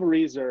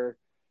 rivalries are.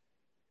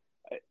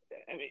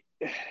 I mean,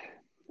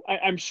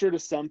 I'm sure to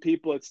some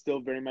people it's still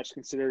very much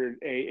considered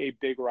a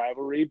big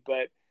rivalry,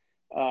 but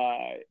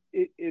I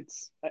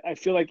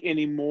feel like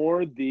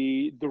anymore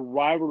the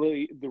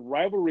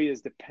rivalry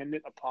is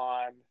dependent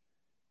upon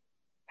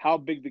how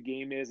big the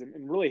game is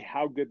and really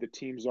how good the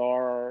teams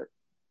are,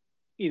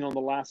 in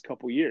the last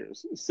couple of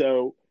years.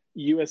 So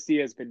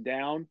USC has been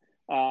down.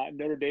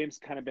 Notre Dame's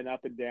kind of been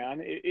up and down.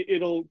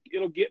 It'll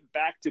get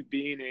back to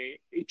being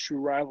a true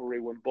rivalry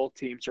when both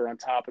teams are on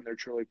top and they're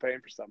truly playing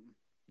for something.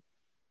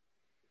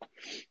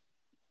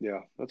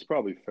 Yeah, that's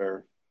probably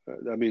fair.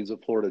 That means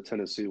that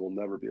Florida-Tennessee will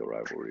never be a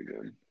rivalry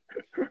again.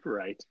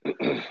 Right.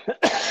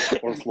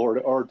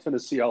 or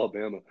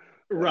Tennessee-Alabama.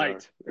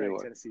 Right. Anyway.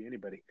 Tennessee,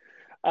 anybody.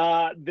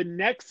 The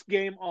next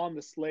game on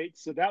the slate,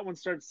 so that one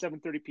starts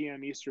 7:30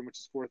 p.m. Eastern, which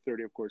is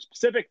 4:30, of course,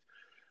 Pacific.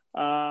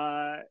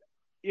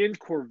 In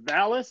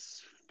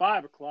Corvallis,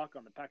 5 o'clock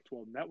on the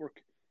Pac-12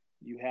 network,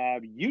 you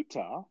have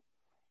Utah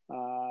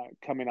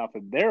coming off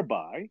of their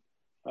bye,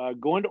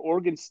 going to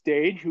Oregon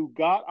State, who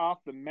got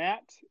off the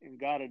mat and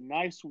got a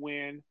nice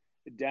win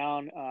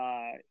down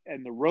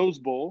in the Rose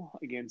Bowl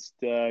against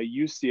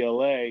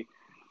UCLA.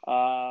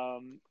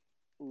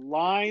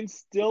 Line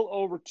still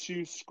over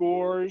 2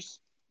 scores.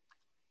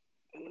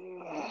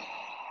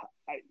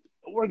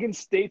 Oregon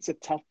State's a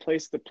tough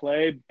place to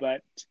play,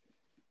 but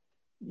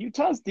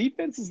Utah's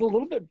defense is a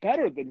little bit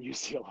better than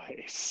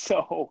UCLA.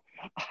 So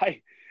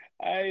I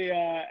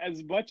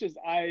as much as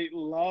I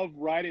love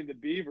riding the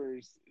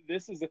Beavers,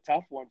 this is a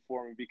tough one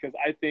for me because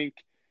I think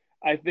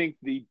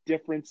the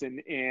difference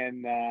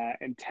in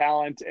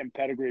talent and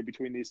pedigree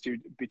between these two,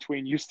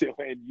 between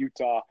UCLA and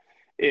Utah,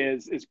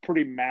 is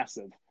pretty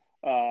massive.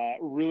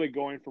 really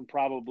going from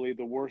probably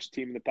the worst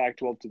team in the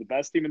Pac-12 to the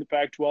best team in the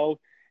Pac-12.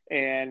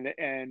 And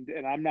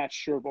I'm not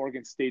sure if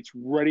Oregon State's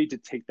ready to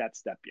take that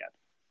step yet.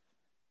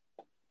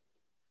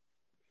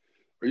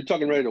 Are you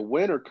talking ready to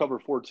win or cover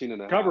 14 and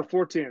a half? Cover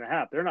 14 and a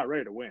half. They're not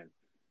ready to win.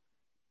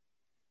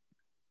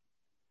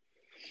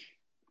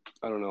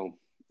 I don't know.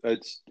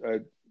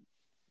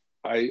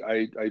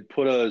 I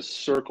put a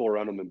circle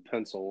around them in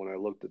pencil when I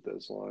looked at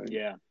this line.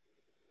 Yeah.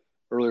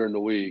 Earlier in the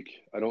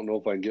week. I don't know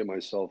if I can get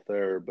myself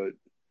there, but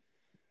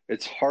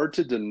it's hard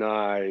to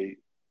deny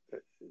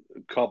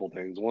a couple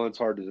things. One, it's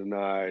hard to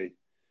deny,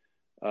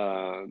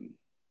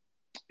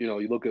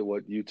 you look at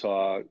what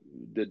Utah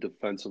did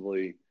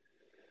defensively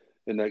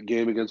in that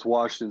game against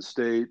Washington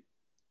State,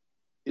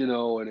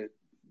 and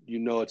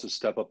it's a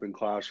step up in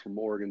class from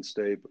Oregon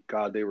State, but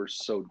God, they were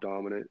so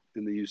dominant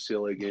in the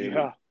UCLA game.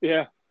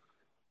 Yeah.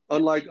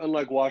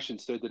 Unlike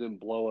Washington State, they didn't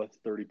blow a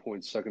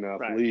 30-point second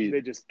half lead.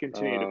 They just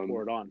continued to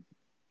pour it on.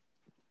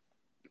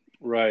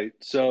 Right.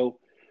 So,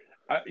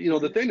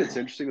 the thing that's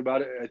interesting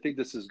about it, I think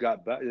this has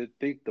got back. I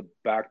think the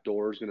back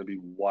door is going to be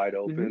wide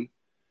open.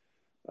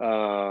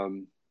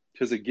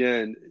 Because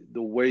again,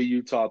 the way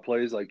Utah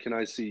plays, can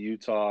I see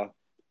Utah?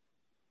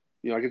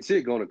 I can see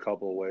it going a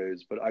couple of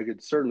ways, but I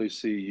could certainly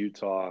see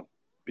Utah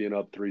being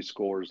up 3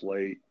 scores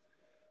late.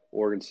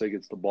 Oregon State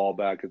gets the ball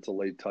back. It's a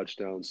late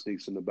touchdown,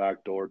 sneaks in the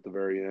back door at the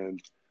very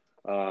end.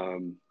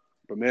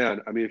 But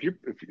man, I mean, if you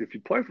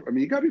play,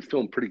 you got to be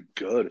feeling pretty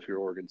good if you're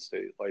Oregon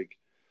State.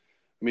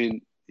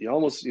 You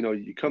almost,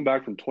 you come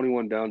back from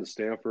 21 down to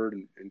Stanford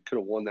and could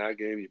have won that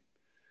game.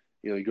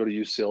 You go to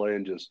UCLA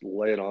and just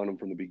lay it on them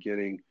from the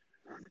beginning.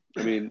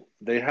 I mean,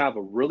 they have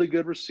a really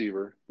good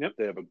receiver. Yep.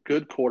 They have a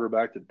good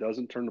quarterback that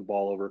doesn't turn the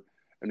ball over,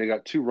 and they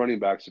got 2 running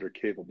backs that are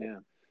capable. Yeah.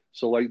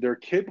 So, they're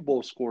capable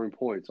of scoring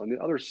points. On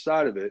the other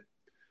side of it,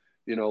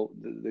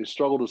 they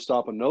struggle to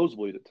stop a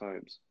nosebleed at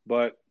times.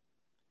 But,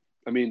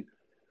 I mean,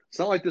 it's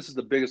not like this is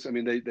the biggest. I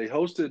mean, they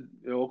hosted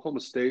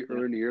Oklahoma State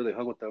earlier in the year. They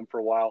hung with them for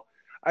a while.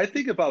 I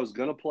think if I was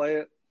going to play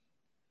it,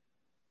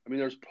 I mean,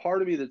 there's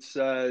part of me that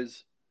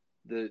says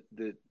that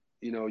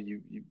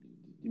you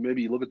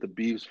maybe look at the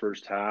Beavs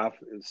first half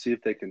and see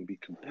if they can be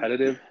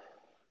competitive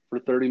for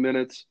 30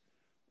 minutes.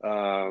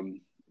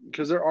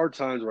 Because there are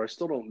times where I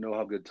still don't know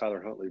how good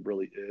Tyler Huntley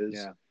really is.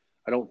 Yeah.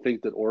 I don't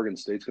think that Oregon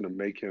State's going to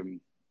make him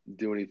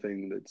do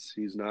anything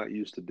he's not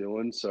used to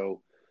doing.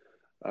 So,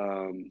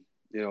 it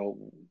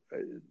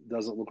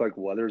doesn't look like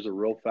weather's a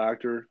real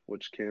factor,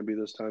 which can be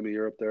this time of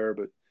year up there,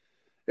 but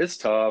it's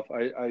tough.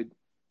 I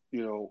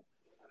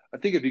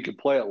think if you could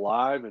play it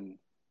live and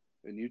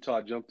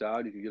Utah jumped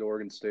out, you could get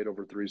Oregon State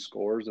over 3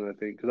 scores. And I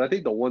think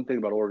the one thing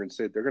about Oregon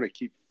State, they're going to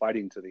keep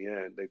fighting to the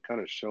end. They've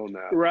kind of shown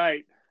that.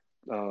 Right.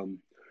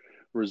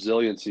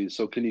 Resiliency.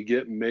 So can you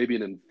get maybe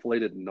an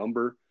inflated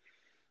number?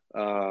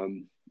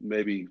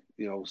 Maybe,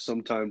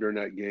 sometime during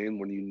that game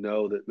when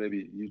that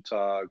maybe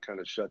Utah kind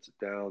of shuts it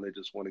down. They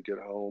just want to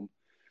get home.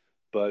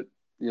 But,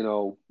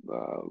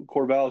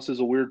 Corvallis is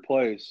a weird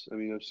place. I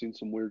mean, I've seen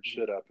some weird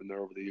shit happen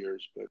there over the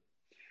years, but,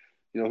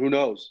 who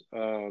knows?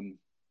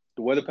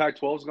 The way the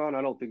Pac-12's gone,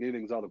 I don't think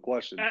anything's out of the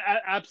question.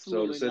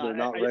 Absolutely. So to say they're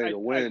not ready to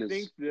win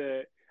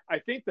I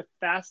think the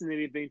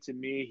fascinating thing to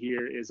me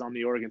here is on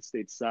the Oregon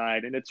State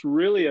side, and it's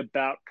really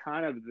about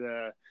kind of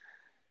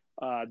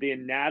the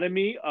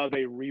anatomy of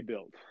a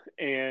rebuild.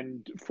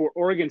 And for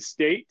Oregon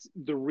State,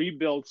 the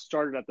rebuild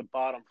started at the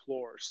bottom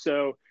floor.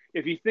 So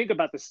if you think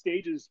about the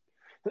stages,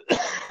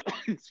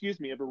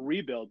 of a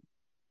rebuild,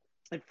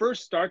 it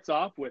first starts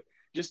off with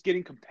just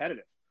getting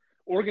competitive.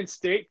 Oregon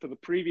State for the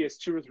previous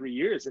 2 or 3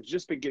 years has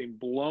just been getting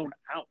blown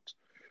out.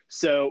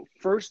 So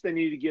first they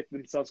need to get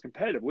themselves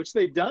competitive, which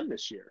they've done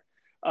this year.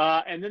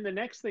 And then the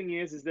next thing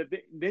is that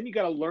then you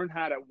got to learn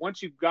how to,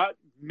 once you've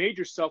made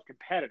yourself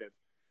competitive,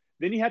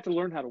 then you have to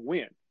learn how to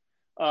win,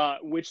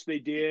 which they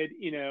did.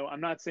 I'm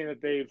not saying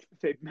that they've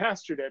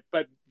mastered it,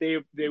 but they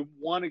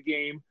won a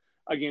game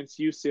against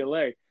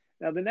UCLA.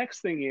 Now the next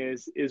thing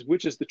is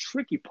which is the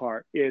tricky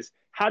part, is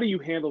how do you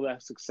handle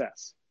that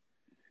success?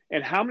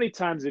 And how many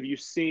times have you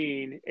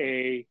seen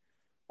a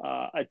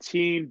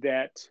team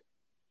that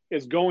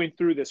is going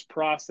through this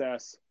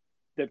process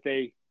that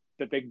they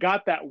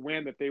got that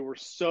win that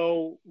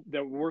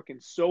they're working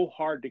so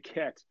hard to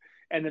get,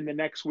 and then the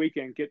next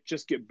weekend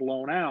get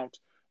blown out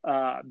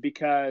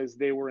because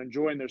they were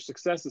enjoying their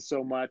successes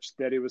so much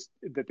that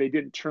they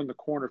didn't turn the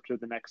corner to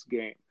the next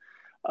game.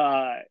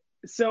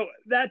 So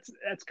that's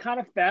kind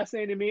of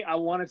fascinating to me. I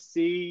want to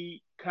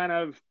see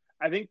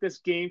I think this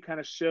game kind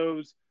of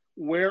shows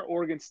where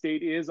Oregon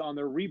State is on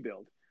their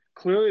rebuild.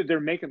 Clearly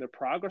they're making the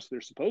progress they're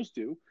supposed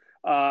to,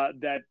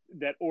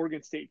 that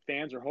Oregon State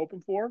fans are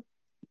hoping for.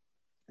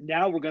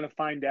 Now we're going to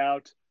find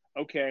out,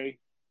 okay,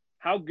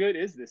 how good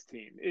is this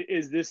team?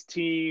 Is this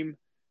team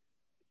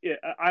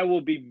 – I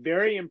will be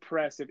very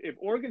impressed. If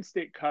Oregon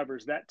State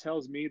covers, that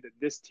tells me that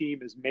this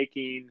team is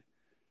making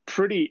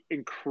pretty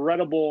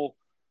incredible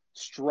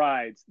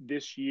strides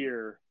this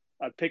year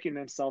of picking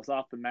themselves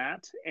off the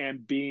mat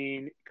and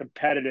being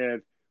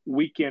competitive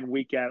week in,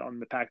 week out on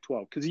the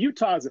Pac-12. Because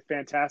Utah is a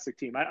fantastic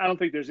team. I don't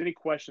think there's any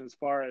question as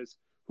far as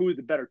who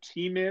the better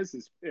team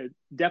is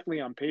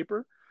definitely on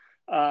paper.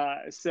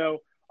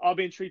 So I'll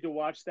be intrigued to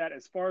watch that.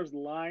 As far as the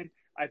line,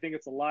 I think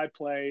it's a live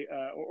play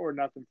or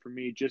nothing for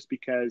me, just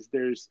because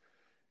there's,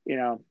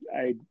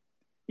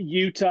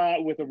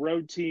 Utah with a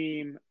road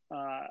team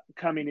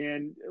coming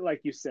in,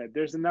 like you said,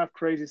 there's enough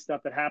crazy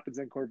stuff that happens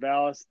in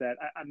Corvallis that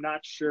I'm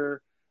not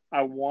sure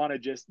I want to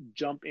just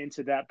jump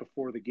into that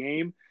before the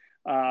game.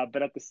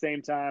 But at the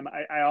same time,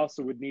 I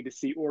also would need to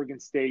see Oregon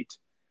State,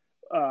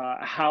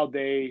 how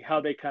they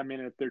come in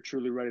if they're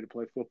truly ready to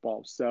play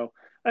football. So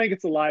I think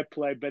it's a live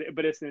play,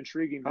 but it's an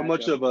intriguing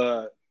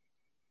matchup.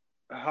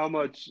 How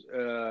much,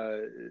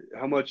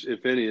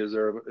 if any, is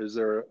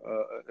there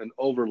an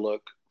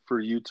overlook for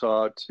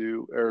Utah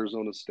to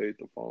Arizona State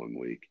the following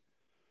week?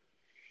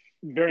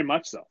 Very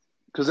much so,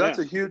 because that's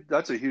a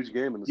huge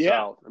game in the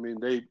South. I mean,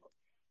 they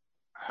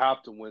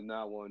have to win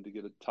that one to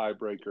get a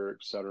tiebreaker,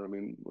 et cetera. I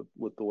mean,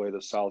 with the way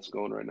the South's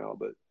going right now,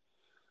 but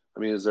I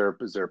mean, is there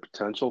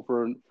potential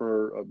for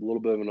a little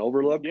bit of an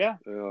overlook? Yeah,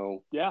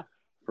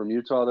 from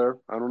Utah there.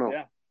 I don't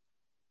know.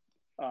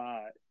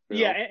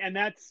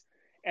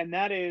 And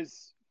that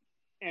is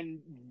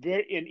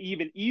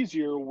even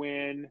easier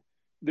when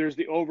there's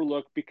the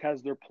overlook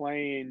because they're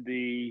playing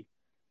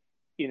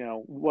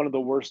one of the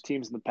worst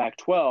teams in the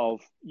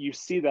Pac-12. You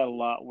see that a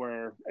lot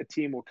where a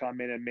team will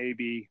come in and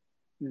maybe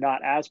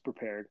not as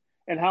prepared.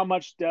 And how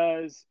much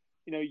does,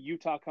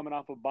 Utah coming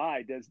off a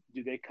bye, do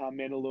they come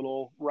in a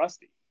little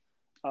rusty?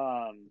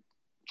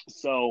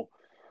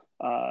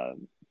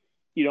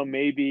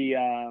 Maybe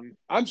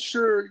I'm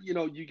sure,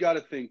 you got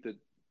to think that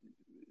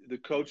the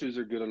coaches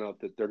are good enough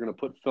that they're going to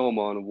put film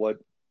on what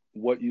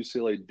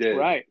UCLA did.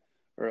 Right.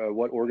 Or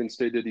what Oregon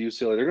State did to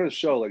UCLA. They're going to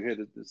show, like, hey,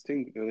 this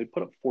team, they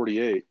put up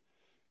 48.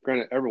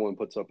 Granted, everyone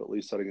puts up at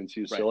least that against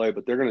UCLA, right.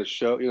 But they're going to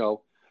show, you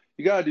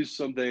got to do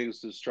some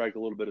things to strike a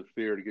little bit of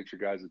fear to get your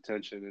guys'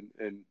 attention.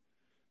 And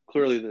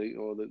clearly,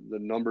 the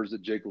numbers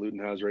that Jake Luton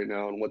has right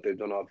now and what they've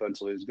done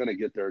offensively is going to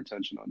get their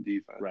attention on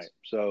defense. Right.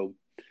 So,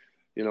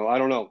 I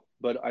don't know.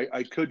 But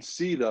I could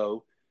see,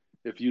 though,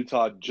 if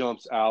Utah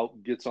jumps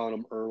out, gets on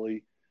them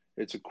early,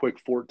 it's a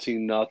quick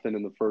 14-0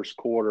 in the first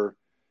quarter,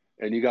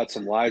 and you got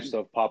some live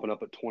stuff popping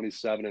up at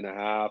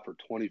 27.5 or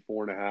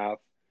 24.5,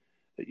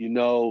 that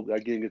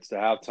that game gets to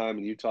halftime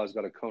and Utah's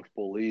got a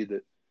comfortable lead.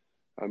 That,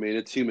 I mean,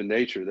 it's human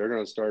nature. They're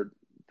going to start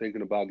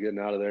thinking about getting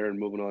out of there and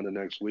moving on to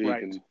next week.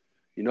 Right. And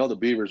the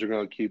Beavers are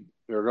going to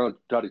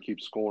try to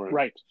keep scoring.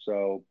 Right.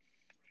 So,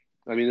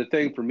 I mean, the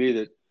thing for me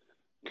that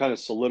kind of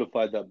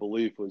solidified that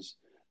belief was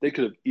they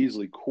could have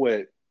easily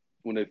quit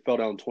when they fell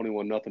down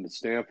 21-0 to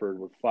Stanford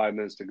with 5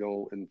 minutes to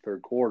go in the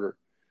third quarter.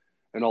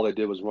 And all they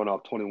did was run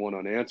off 21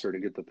 unanswered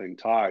and get the thing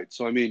tied.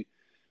 So, I mean,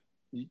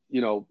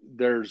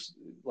 there's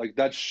like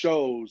that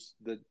shows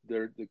that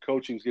the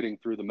coaching's getting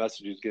through, the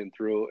message is getting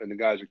through, and the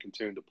guys are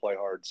continuing to play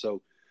hard.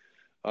 So,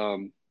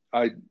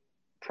 I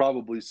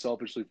probably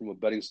selfishly from a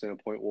betting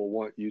standpoint will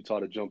want Utah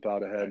to jump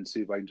out ahead and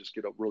see if I can just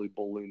get a really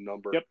balloon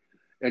number. Yep.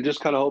 And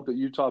just kind of hope that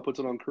Utah puts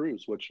it on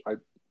cruise, which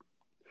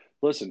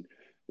listen,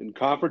 in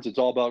conference, it's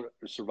all about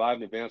survive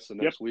and advance the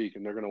next week,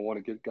 and they're going to want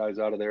to get guys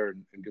out of there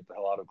and get the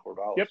hell out of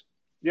Corvallis.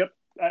 Yep.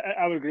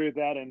 I would agree with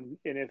that. And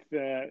if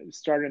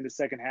starting in the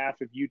second half,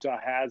 if Utah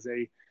has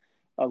a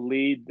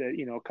lead, that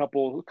a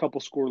couple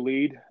score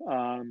lead,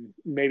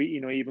 maybe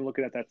even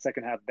looking at that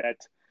second half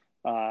bet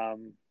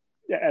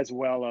as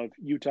well of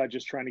Utah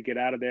just trying to get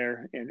out of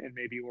there, and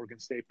maybe Oregon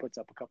State puts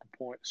up a couple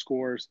point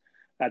scores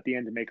at the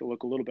end to make it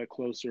look a little bit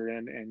closer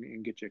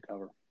and get you a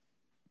cover.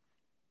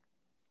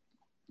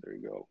 There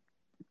you go.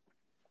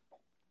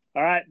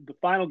 All right, the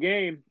final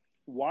game,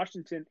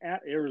 Washington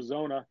at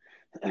Arizona.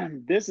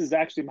 This is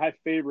actually my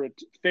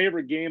favorite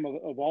game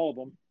of all of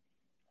them,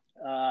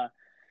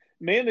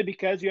 mainly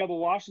because you have a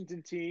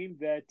Washington team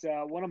that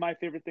one of my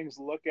favorite things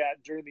to look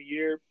at during the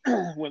year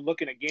when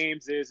looking at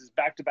games is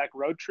back-to-back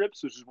road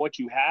trips, which is what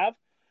you have.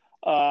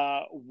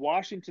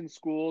 Washington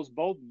schools,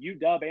 both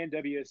UW and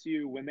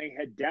WSU, when they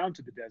head down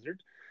to the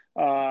desert,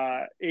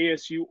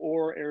 ASU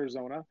or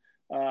Arizona,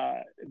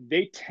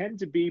 they tend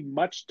to be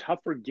much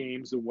tougher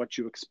games than what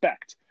you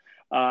expect.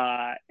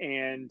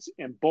 And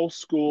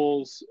both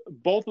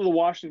of the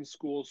Washington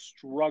schools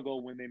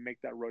struggle when they make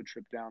that road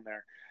trip down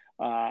there.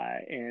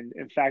 And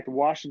in fact,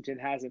 Washington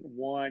hasn't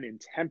won in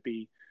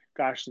Tempe,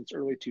 since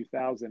early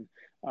 2000.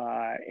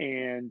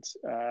 And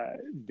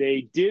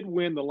they did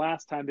win the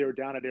last time they were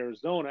down at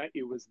Arizona.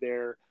 It was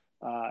the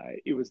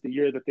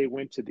year that they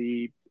went to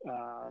the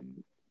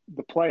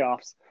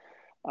playoffs,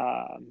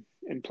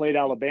 and played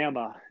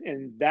Alabama.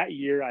 And that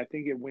year, I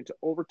think it went to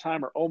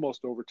overtime or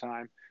almost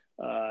overtime.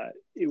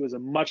 It was a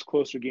much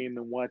closer game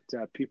than what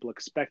people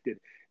expected.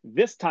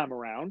 This time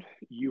around,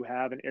 you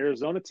have an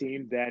Arizona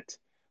team that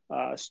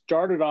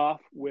started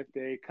off with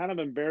a kind of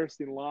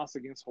embarrassing loss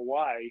against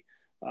Hawaii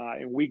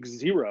in week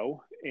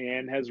 0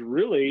 and has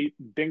really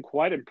been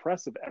quite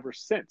impressive ever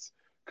since.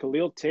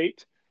 Khalil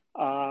Tate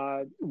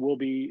will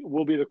be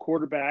the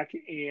quarterback.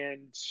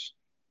 And,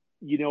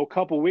 a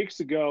couple weeks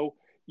ago,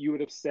 you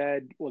would have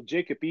said, well,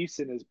 Jacob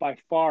Eason is by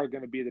far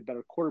going to be the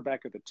better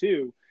quarterback of the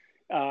two.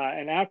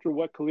 And after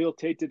what Khalil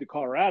Tate did to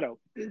Colorado,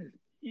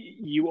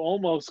 you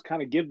almost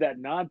kind of give that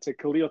nod to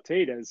Khalil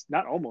Tate as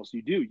not almost,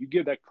 you do. You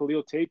give that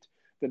Khalil Tate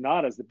the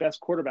nod as the best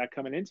quarterback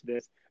coming into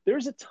this.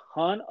 There's a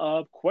ton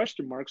of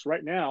question marks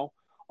right now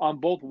on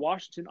both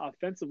Washington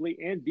offensively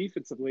and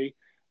defensively.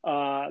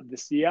 The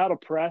Seattle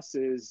press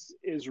is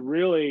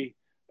really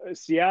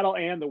Seattle,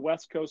 and the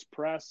West Coast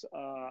press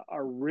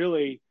are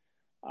really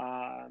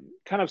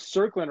kind of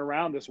circling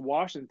around this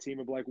Washington team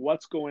of like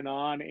what's going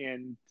on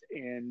and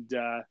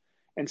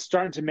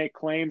starting to make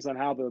claims on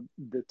how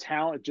the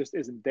talent just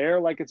isn't there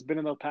like it's been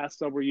in the past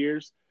several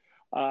years.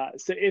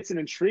 So it's an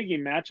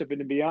intriguing matchup, and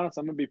to be honest,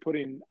 I'm going to be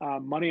putting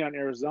money on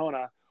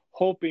Arizona,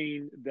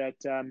 hoping that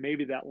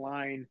maybe that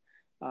line,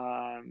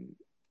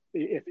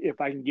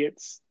 if I can get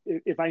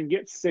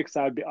 6,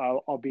 I'll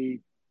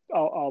be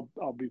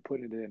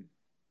putting it in.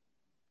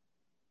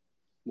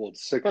 Well,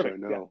 it's 6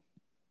 Perfect, right now. Yeah.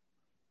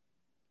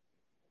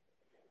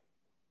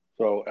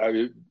 So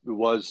it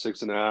was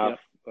 6.5. Yep.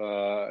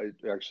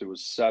 It actually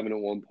was 7 at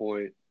one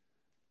point.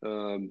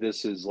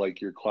 This is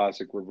like your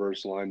classic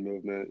reverse line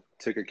movement.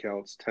 Ticket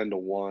counts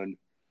 10-1.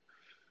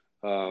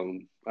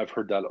 I've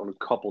heard that on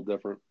a couple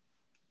different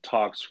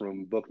talks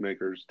from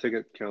bookmakers.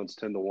 Ticket counts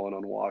 10-1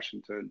 on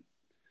Washington,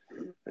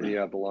 and you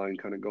have the line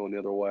kind of going the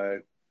other way.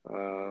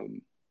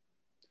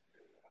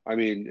 I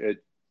mean,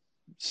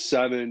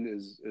 7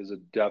 is a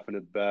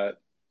definite bet.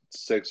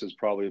 6 is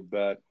probably a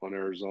bet on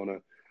Arizona.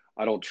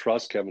 I don't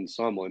trust Kevin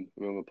Sumlin.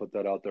 I'm going to put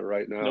that out there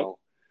right now. Nope.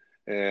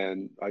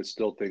 And I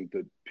still think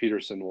that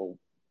Peterson will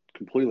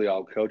completely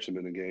outcoach him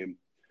in the game.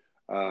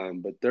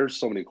 But there's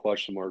so many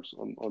question marks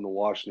on the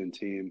Washington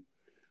team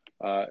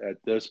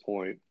at this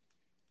point,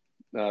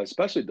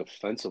 especially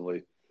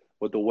defensively.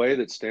 With the way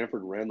that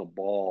Stanford ran the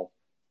ball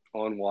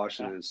on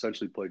Washington and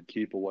essentially played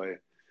keep away,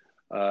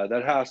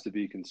 that has to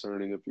be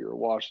concerning if you're a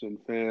Washington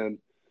fan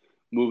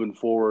moving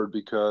forward,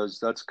 because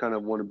that's kind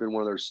of been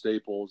one of their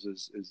staples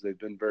is they've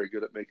been very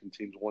good at making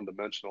teams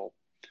one-dimensional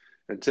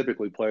and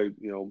typically play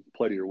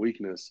to your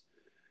weakness.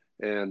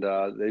 And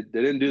they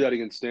didn't do that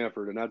against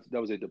Stanford, and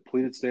that was a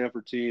depleted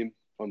Stanford team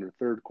on their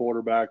third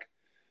quarterback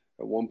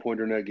at one point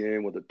during that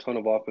game with a ton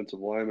of offensive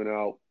linemen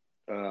out,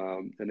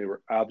 and they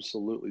were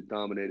absolutely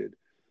dominated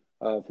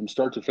from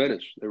start to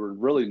finish. They were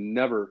really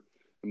never,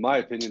 in my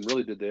opinion,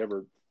 really did they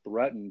ever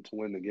threaten to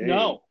win the game.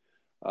 No.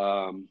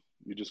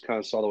 You just kind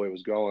of saw the way it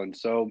was going.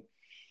 So,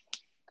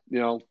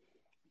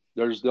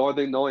 there's the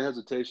only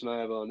hesitation I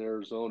have on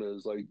Arizona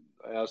is like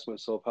I ask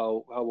myself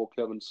how will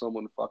Kevin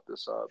Sumlin fuck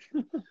this up?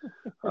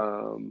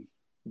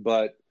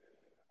 But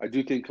I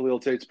do think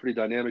Khalil Tate's pretty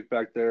dynamic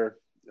back there.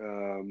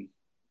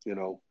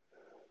 It'll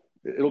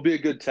be a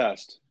good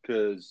test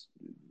because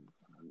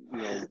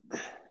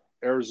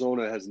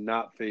Arizona has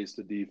not faced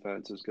a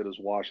defense as good as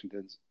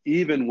Washington's,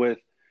 even with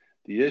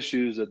the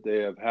issues that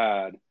they have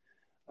had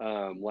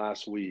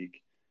last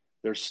week.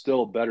 There's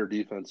still a better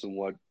defense than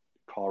what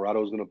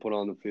Colorado is going to put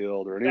on the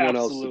field or anyone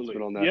else that's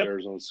been on that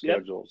Arizona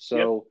schedule.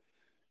 So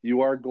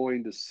you are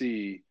going to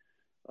see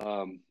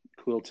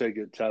Khalil Tate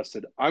get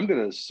tested. I'm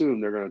going to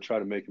assume they're going to try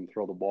to make him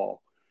throw the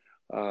ball,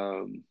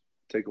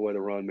 take away the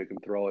run, make him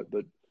throw it.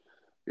 But,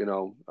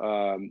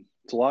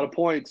 it's a lot of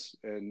points,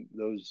 and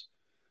those,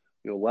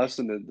 less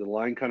than the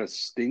line kind of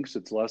stinks.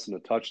 It's less than a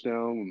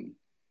touchdown.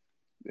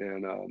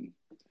 And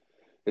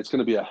it's going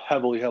to be a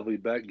heavily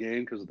bet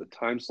game because of the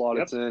time slot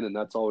it's in, and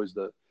that's always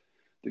the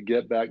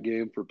get-back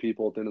game for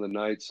people at the end of the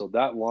night. So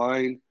that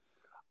line,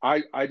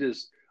 I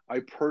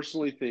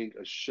personally think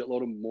a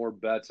shitload of more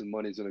bets and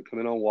money is going to come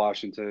in on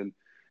Washington,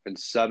 and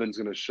 7's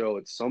going to show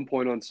at some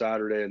point on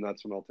Saturday, and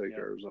that's when I'll take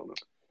Arizona.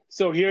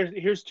 So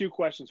here's 2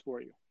 questions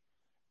for you.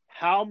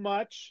 How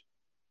much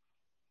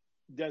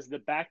does the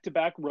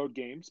back-to-back road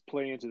games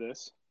play into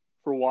this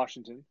for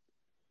Washington?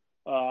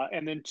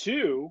 And then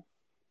 2,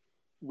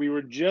 we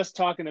were just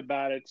talking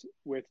about it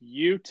with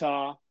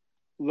Utah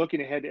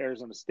looking ahead to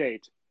Arizona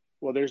State.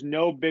 Well, there's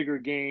no bigger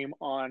game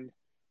on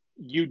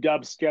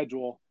UW's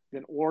schedule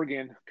than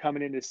Oregon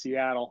coming into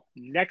Seattle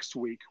next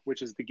week,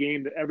 which is the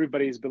game that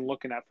everybody's been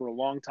looking at for a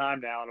long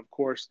time now. And, of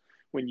course,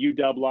 when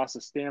UW lost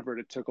to Stanford,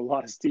 it took a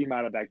lot of steam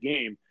out of that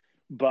game.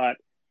 But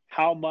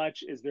how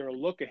much is there a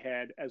look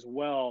ahead as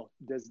well?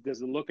 Does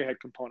the look ahead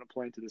component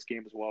play into this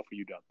game as well for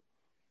UW?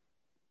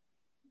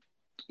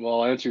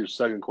 Well, I'll answer your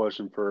second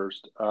question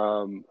first.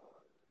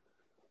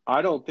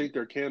 I don't think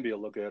there can be a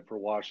look ahead for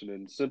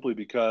Washington simply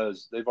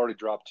because they've already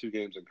dropped 2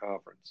 games in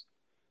conference.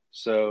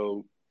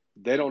 So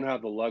they don't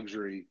have the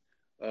luxury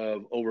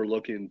of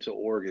overlooking to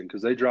Oregon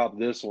because they dropped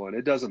this one.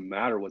 It doesn't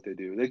matter what they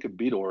do. They could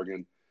beat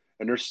Oregon,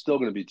 and they're still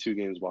going to be 2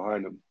 games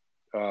behind them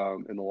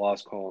in the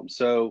loss column.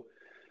 So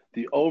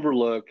the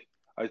overlook,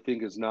 I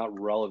think, is not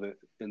relevant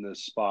in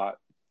this spot.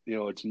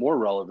 It's more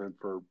relevant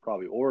for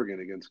probably Oregon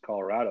against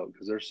Colorado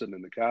because they're sitting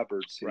in the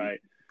catbird seat.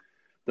 Right.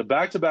 The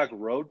back-to-back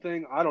road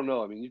thing, I don't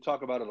know. I mean, you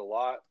talk about it a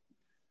lot.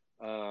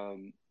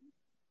 And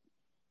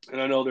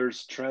I know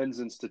there's trends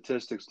and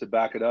statistics to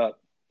back it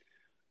up.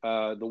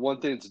 The one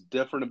thing that's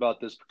different about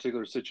this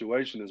particular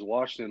situation is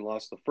Washington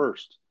lost the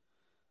first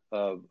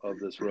of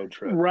this road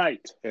trip.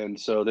 Right. And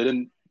so they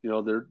didn't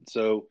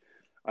So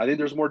I think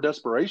there's more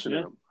desperation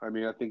in them. I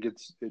mean, I think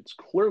it's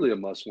clearly a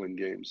must-win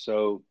game.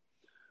 So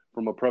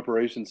from a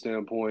preparation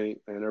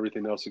standpoint and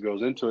everything else that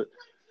goes into it,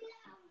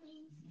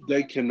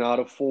 they cannot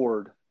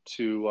afford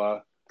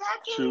to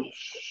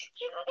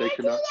they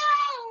cannot.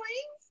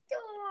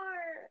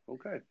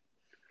 Okay.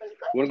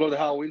 You want to go to the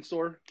Halloween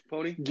store,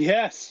 Pony?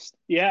 Yes.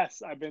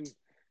 I've been.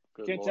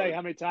 Can't tell you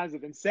how many times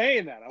I've been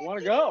saying that. I want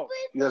to go.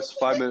 Yes,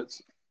 5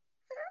 minutes.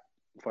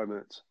 5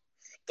 minutes.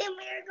 Then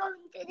we're going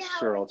to the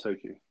Sure, I'll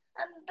take you.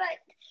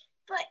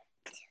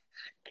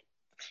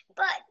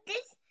 But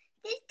this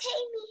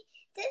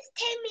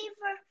take me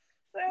for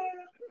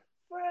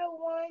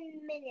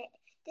 1 minute.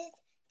 This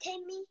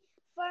take me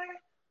for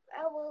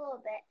a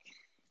little bit.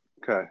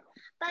 Okay.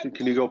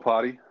 Can you go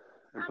potty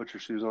and put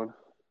your shoes on?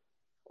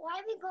 Why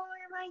are we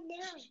going right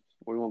now?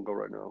 We won't go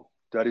right now.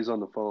 Daddy's on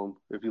the phone.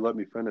 If you let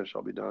me finish,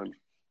 I'll be done.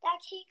 Dad,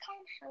 he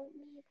can't help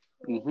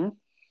me. Mm-hmm.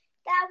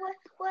 That was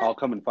I'll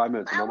come in 5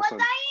 minutes. was I in that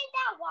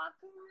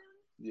locker room?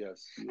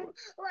 Yes. You was.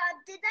 Well,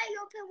 did I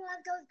open one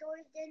of those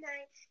doors? Then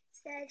I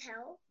said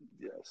help.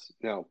 Yes.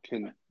 Now,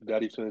 can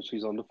Daddy finish?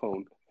 He's on the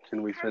phone.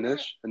 Can we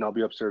finish? And I'll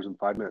be upstairs in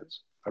 5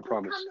 minutes. I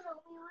promise. Come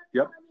help me with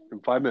Yep. Mommy. In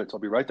 5 minutes. I'll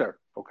be right there.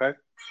 Okay?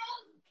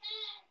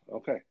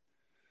 Okay.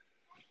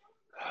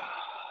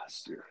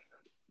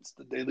 It's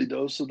the daily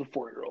dose of the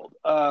 4-year-old.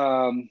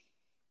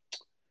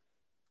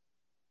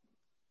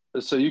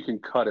 So you can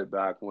cut it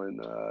back when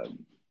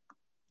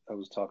I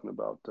was talking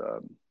about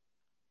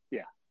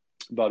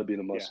about it being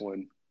a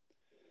must-win.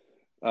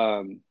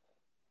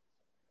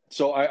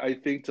 So I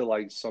think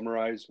to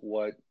summarize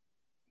what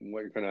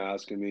you're kind of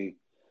asking me,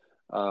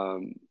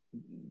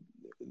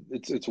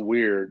 it's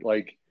weird.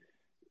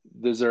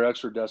 Is there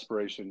extra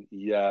desperation?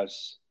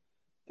 Yes.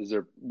 Is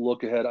there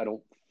look ahead? I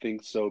don't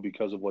think so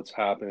because of what's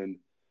happened.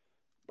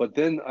 But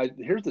then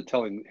here's the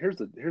telling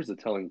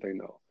thing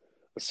though.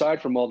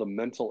 Aside from all the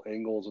mental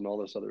angles and all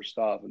this other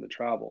stuff and the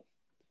travel,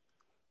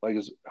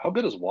 how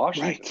good is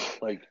Washington?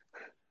 Right.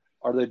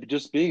 Are they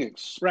just being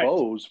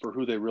exposed for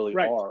who they really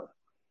are?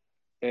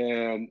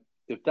 And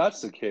if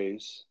that's the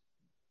case,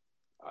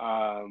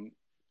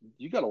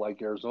 you got to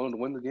like Arizona to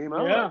win the game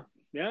out.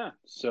 Yeah.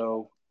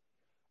 So,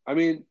 I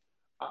mean,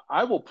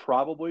 I will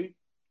probably,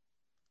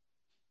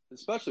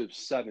 especially if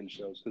 7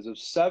 shows, because if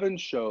 7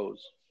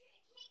 shows,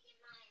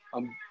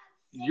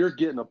 you're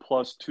getting a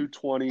plus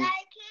 220. Dad, can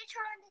you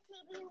turn on the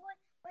TV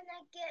when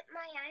I get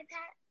my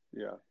iPad?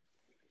 Yeah.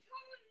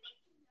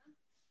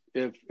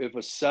 If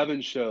a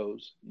 7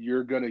 shows,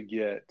 you're gonna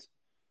get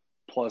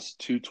plus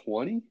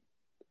 220,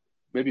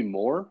 maybe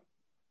more,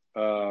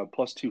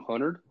 plus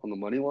 200 on the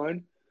money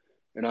line,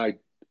 and I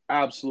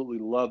absolutely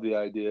love the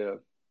idea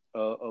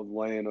of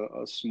laying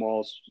a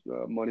small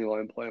money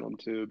line play on them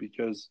too,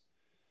 because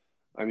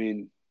I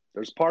mean,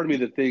 there's part of me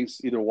that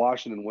thinks either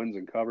Washington wins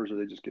and covers or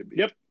they just get beat.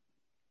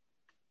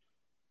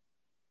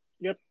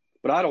 Yep.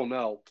 But I don't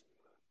know.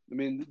 I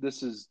mean,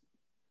 this is,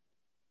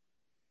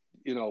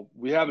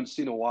 we haven't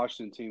seen a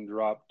Washington team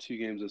drop 2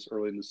 games this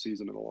early in the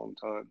season in a long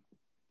time.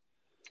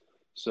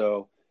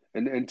 So,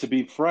 and to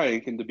be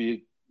frank and to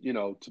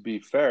be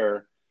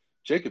fair,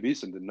 Jacob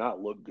Eason did not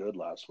look good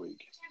last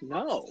week.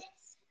 No.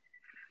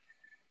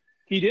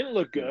 He didn't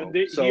look good.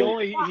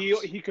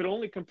 He could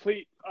only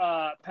complete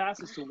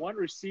passes to one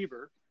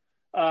receiver.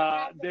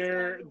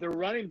 Their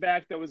running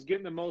back that was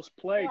getting the most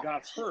play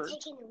got hurt.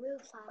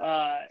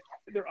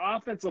 Their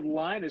offensive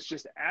line is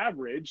just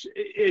average.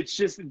 It's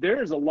just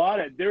there's a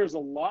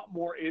lot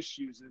more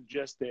issues than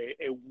just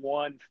a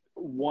one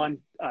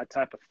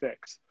type of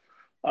fix.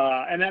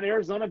 And that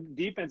Arizona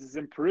defense has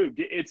improved.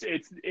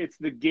 It's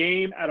the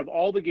game out of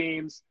all the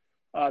games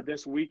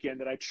this weekend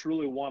that I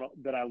truly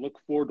that I look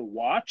forward to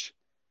watch.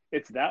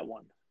 It's that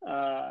one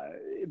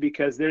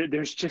because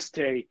there's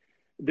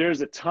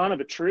a ton of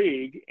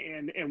intrigue,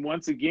 and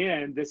once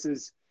again, this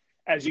is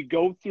as you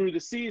go through the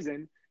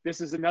season,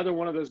 this is another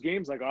one of those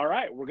games. All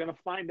right, we're going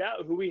to find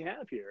out who we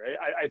have here.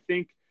 I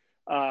think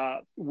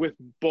with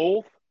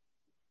both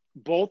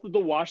of the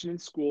Washington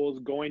schools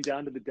going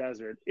down to the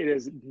desert, it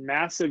is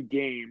massive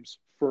games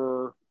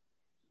for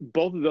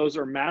both of those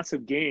are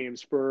massive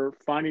games for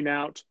finding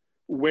out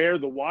where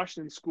the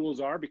Washington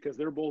schools are because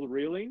they're both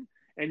reeling.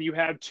 And you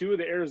have 2 of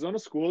the Arizona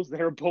schools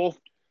that are both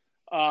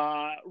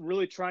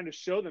really trying to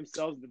show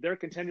themselves that they're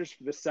contenders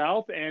for the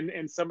South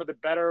and some of the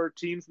better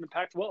teams in the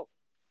Pac-12.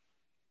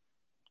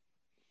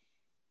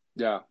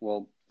 Yeah,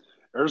 well,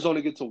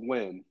 Arizona gets a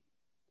win.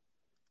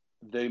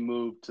 They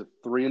move to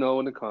 3-0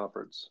 in the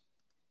conference,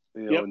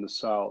 in the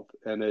South,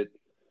 and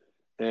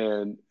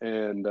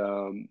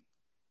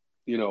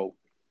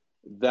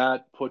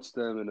that puts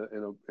them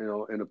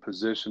in a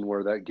position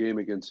where that game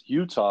against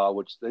Utah,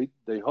 which they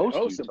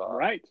host Utah,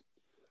 right?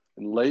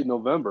 In late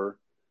November,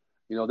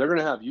 they're going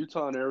to have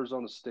Utah and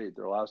Arizona State,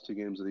 their last 2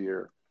 games of the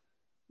year.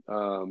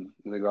 And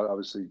they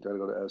obviously got to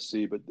go to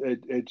SC, but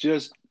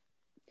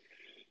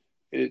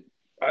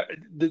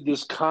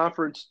this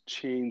conference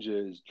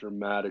changes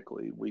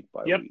dramatically week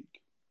by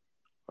week.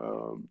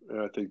 And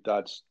I think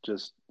that's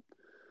just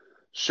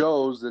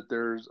shows that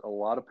there's a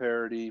lot of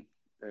parity.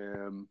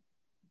 And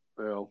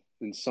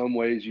in some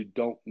ways you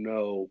don't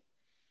know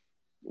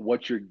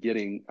what you're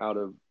getting out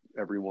of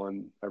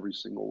everyone every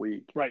single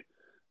week. Right.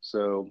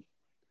 So,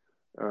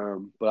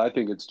 but I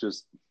think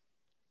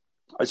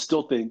I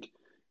still think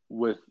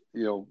with,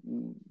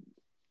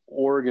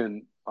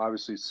 Oregon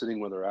obviously sitting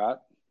where they're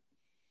at,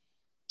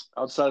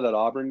 outside of that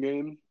Auburn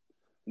game,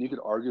 and you could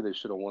argue they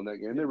should have won that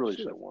game. They really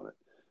should have won it.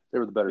 They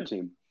were the better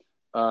team.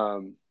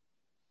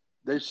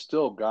 They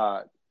still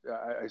got,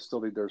 I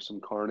still think there's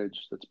some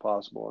carnage that's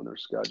possible on their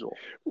schedule.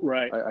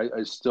 Right.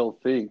 I still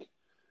think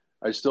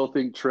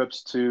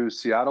trips to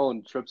Seattle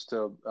and trips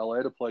to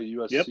LA to play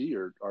USC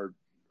are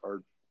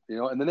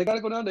and then they got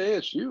to go down to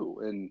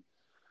ASU. And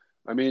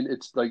I mean,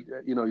 it's like,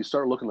 you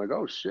start looking like,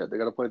 oh shit, they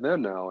got to play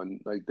them now.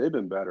 And like, they've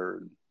been better.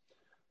 And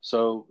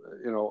so,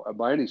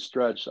 by any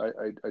stretch,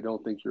 I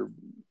don't think you're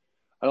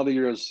going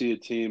to see a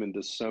team in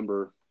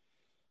December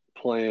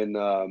playing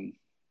in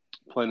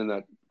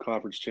that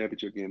conference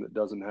championship game that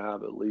doesn't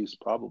have at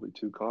least probably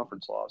 2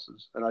 conference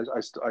losses. And I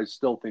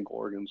still think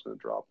Oregon's going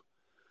to drop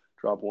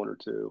 1 or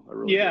 2. I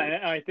really do.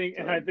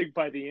 And I think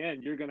by the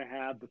end you're going to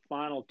have the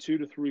final 2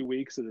 to 3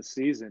 weeks of the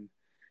season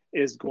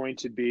is going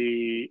to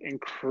be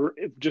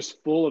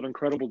just full of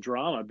incredible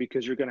drama,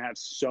 because you're going to have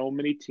so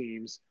many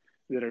teams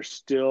that are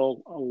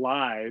still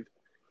alive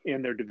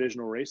in their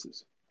divisional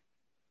races.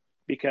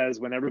 Because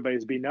when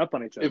everybody's beating up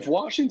on each other, if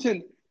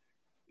Washington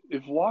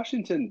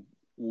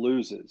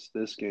loses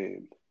this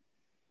game,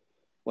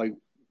 like,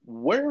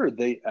 where are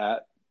they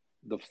at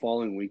the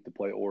following week to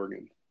play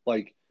Oregon?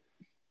 Like,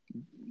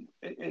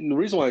 and the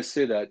reason why I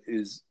say that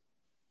is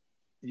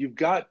you've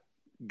got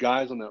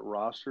guys on that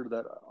roster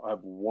that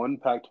have won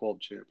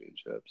Pac-12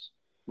 championships.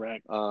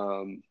 Right.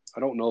 I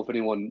don't know if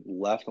anyone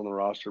left on the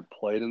roster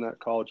played in that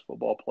college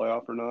football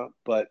playoff or not,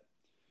 but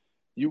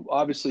you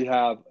obviously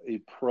have a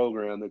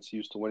program that's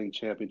used to winning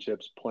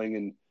championships, playing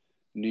in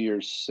New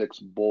Year's 6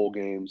 bowl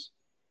games.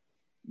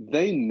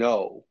 They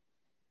know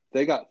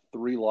they got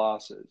 3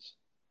 losses,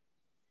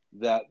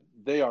 that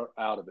they are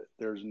out of it.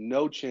 There's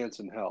no chance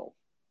in hell.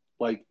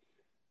 Like,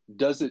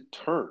 does it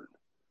turn?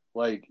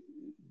 Like,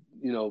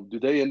 do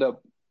they end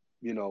up,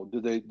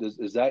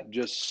 is that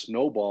just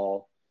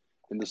snowball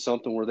into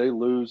something where they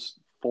lose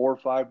 4 or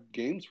 5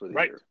 games for the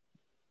year?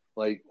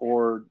 Like,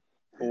 or,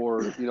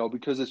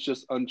 because it's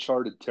just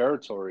uncharted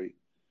territory.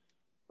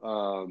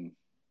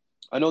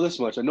 I know this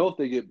much. I know if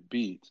they get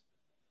beat,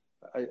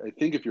 I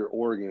think if you're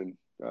Oregon,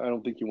 I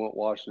don't think you want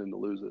Washington to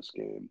lose this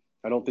game.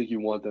 I don't think you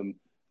want them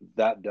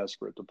that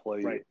desperate to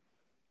play. Right.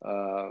 If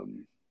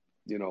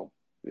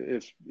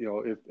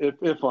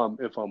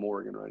I'm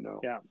Oregon right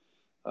now. Yeah.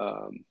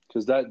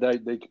 Because that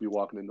they could be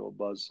walking into a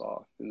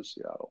buzzsaw in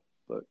Seattle,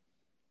 but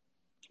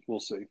we'll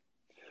see.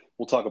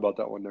 We'll talk about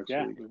that one next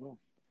week. We will.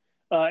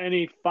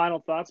 Any final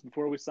thoughts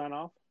before we sign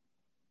off?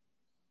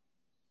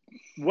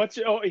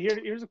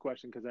 Here's a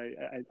question, because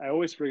I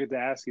always forget to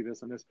ask you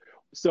this on this.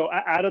 So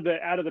out of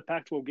the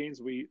Pac-12 games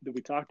that we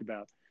talked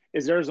about,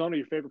 is Arizona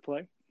your favorite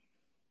play?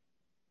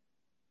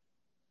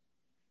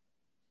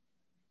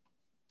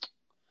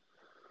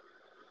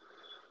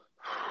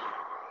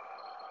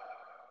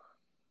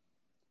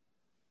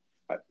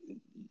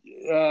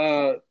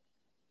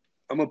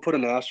 I'm gonna put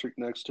an asterisk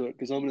next to it,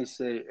 because I'm gonna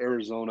say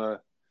Arizona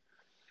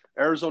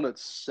at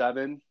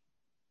 7.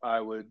 I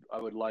would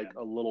like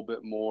a little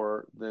bit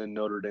more than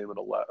Notre Dame at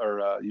 11 or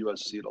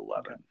USC at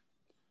 11. Okay.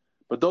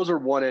 But those are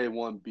 1A,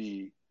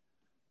 1B,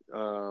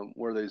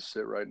 where they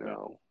sit right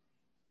now.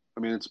 I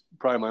mean, it's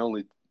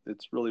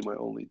really my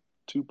only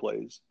 2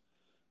 plays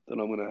that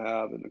I'm going to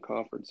have in the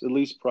conference, at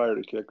least prior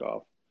to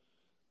kickoff,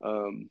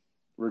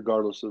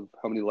 regardless of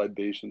how many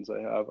libations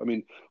I have. I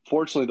mean,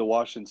 fortunately, the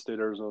Washington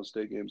State-Arizona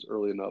State game's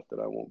early enough that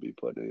I won't be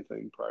putting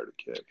anything prior to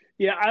kick.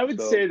 Yeah, I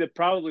would say that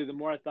probably the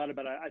more I thought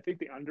about it, I think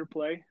the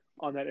underplay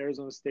on that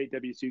Arizona State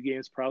WSU game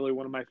is probably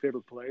one of my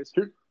favorite plays.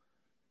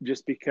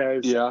 Just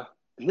because. Yeah.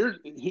 Here's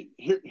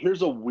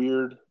a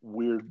weird,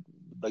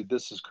 like,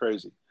 this is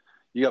crazy.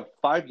 You have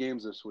 5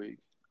 games this week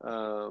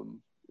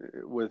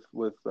with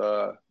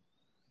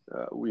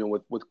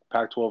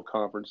Pac-12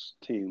 conference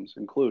teams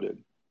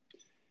included.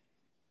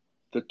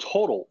 The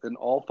total in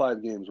all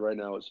 5 games right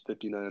now is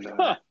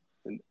 59.5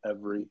 in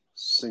every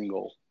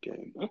single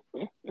game.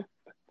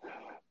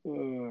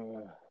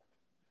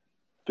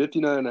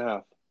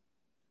 59.5.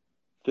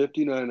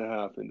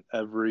 59.5 in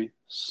every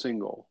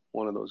single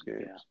one of those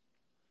games. Yeah.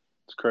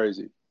 It's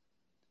crazy.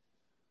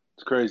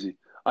 It's crazy.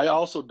 I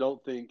also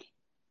don't think,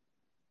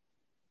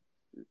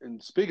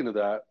 and speaking of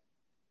that,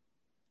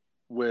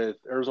 with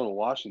Arizona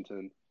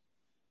Washington,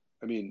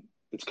 I mean,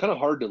 it's kind of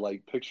hard to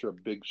like picture a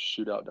big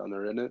shootout down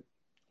there, isn't it?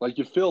 Like,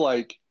 you feel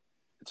like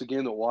it's a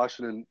game that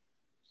Washington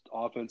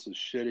offense is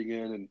shitting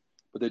in,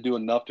 but they do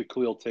enough to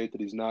Khalil Tate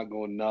that he's not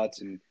going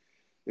nuts, and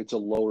it's a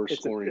lower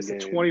scoring game.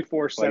 It's a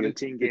 24-17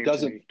 game. It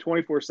doesn't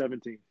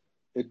 24-17.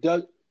 It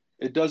doesn't.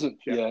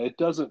 Yeah, it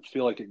doesn't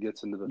feel like it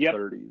gets into the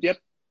 30s. Yep.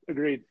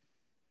 Agreed.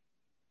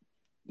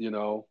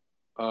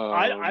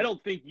 I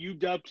don't think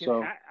UW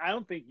can. I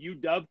don't think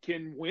UW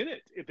can win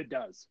it if it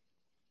does.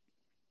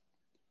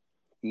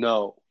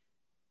 No,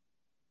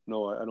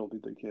 I don't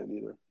think they can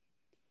either.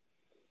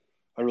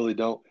 I really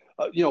don't.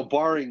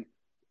 Barring,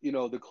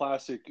 the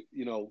classic,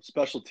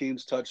 special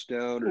teams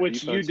touchdown or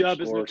which defensive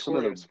UW is score,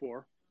 notorious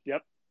for.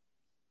 Yep.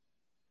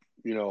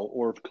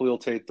 Or if Khalil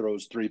Tate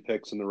throws 3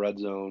 picks in the red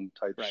zone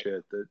type Right.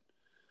 shit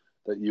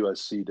that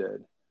USC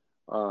did.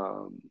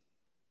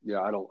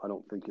 I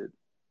don't think it.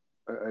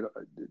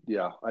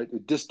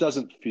 It just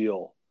doesn't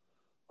feel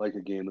like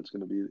a game it's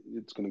going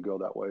to go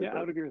that way. Yeah, I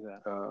would agree with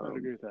that. I would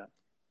agree with that.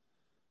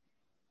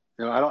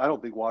 I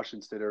don't think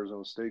Washington State,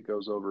 Arizona State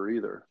goes over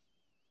either.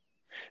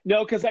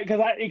 No, because in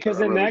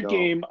really that don't.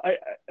 game,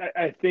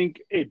 I think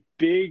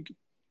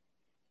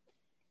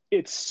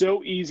it's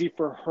so easy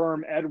for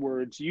Herm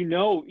Edwards.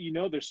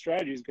 Their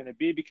strategy is going to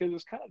be, because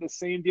it's kind of the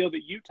same deal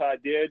that Utah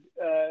did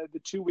the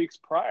 2 weeks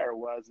prior,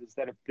 is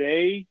that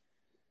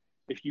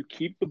if you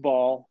keep the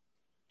ball,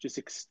 just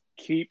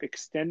keep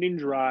extending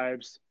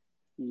drives,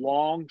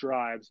 long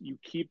drives, you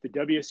keep the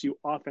WSU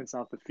offense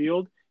off the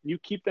field, and you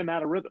keep them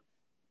out of rhythm.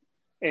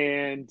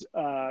 And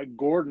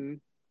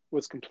Gordon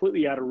was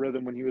completely out of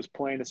rhythm when he was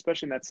playing,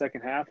 especially in that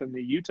second half in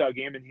the Utah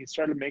game, and he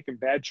started making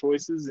bad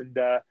choices.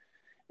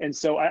 And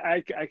so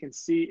I can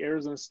see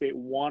Arizona State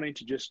wanting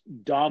to just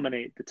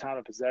dominate the time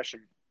of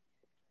possession.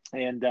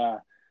 And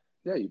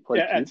you play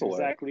that's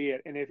exactly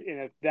it. And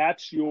if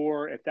that's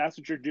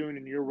what you're doing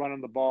and you're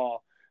running the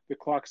ball, the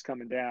clock's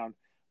coming down.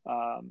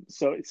 And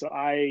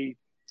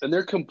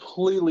they're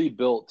completely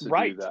built to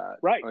do that.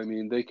 Right. I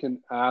mean, they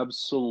can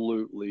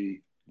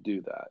absolutely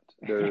do that.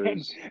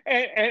 There's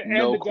and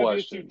no the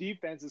question. WSU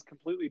defense is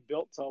completely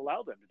built to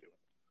allow them to do it.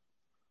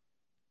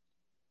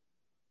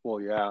 Well,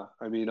 yeah.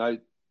 I mean, I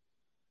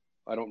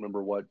don't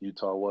remember what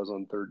Utah was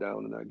on third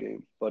down in that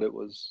game, but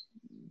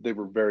they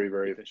were very,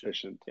 very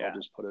efficient. Yeah. I'll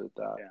just put it at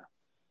that. Yeah.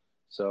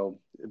 So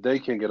if they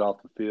can get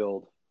off the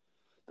field,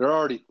 they're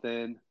already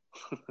thin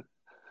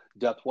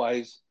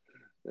depth-wise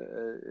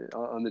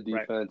on the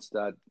defense.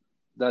 Right.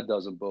 That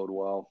doesn't bode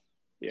well.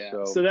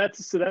 Yeah. So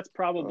that's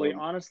probably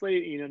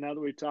honestly, now that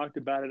we've talked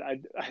about it, I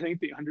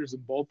think the unders in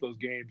both those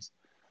games.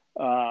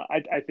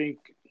 I think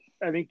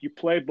you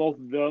play both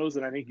of those,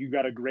 and I think you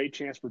got a great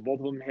chance for both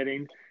of them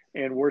hitting.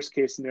 And worst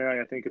case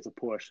scenario, I think it's a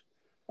push,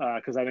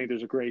 because I think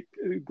there's a great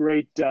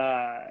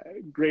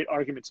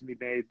argument to be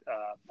made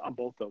on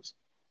both those.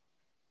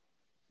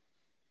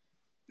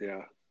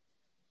 Yeah,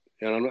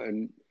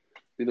 and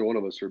neither one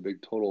of us are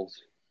big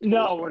totals.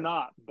 No, we're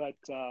not. But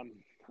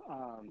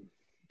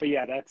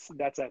yeah, that's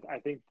I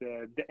think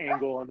the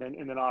angle,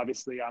 and then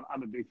obviously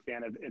I'm a big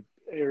fan of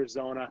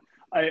Arizona.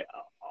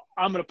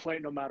 I'm going to play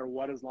it no matter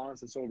what, as long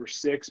as it's over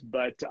 6.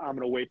 But I'm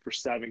going to wait for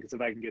 7, because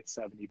if I can get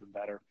 7, even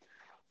better.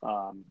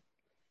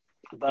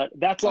 But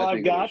that's all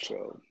I've got.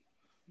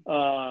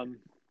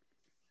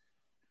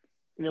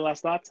 Any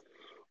last thoughts?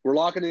 We're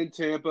locking in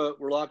Tampa.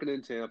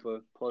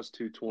 Plus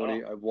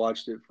 220. I've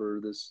watched it for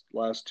this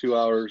last 2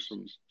 hours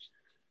from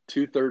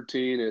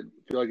 213. I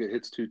feel like it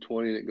hits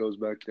 220 and it goes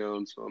back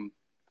down. So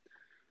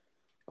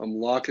I'm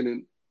locking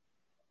in.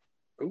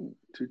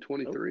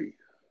 223. Here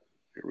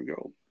we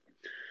go.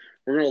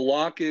 We're going to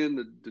lock in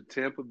the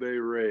Tampa Bay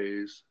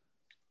Rays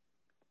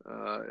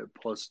at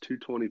plus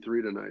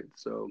 223 tonight.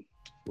 So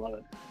love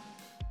it.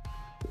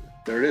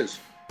 There it is.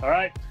 All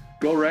right.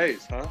 Go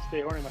Rays, huh?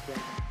 Stay horny, my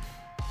friend.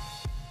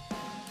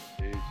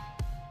 Peace.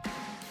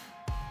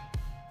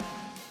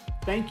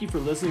 Thank you for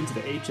listening to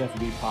the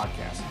HFV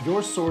podcast,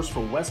 your source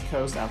for West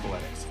Coast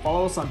athletics.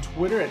 Follow us on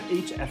Twitter at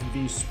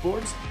HFV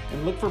Sports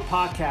and look for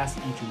podcasts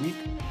each week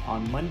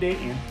on Monday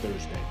and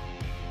Thursday.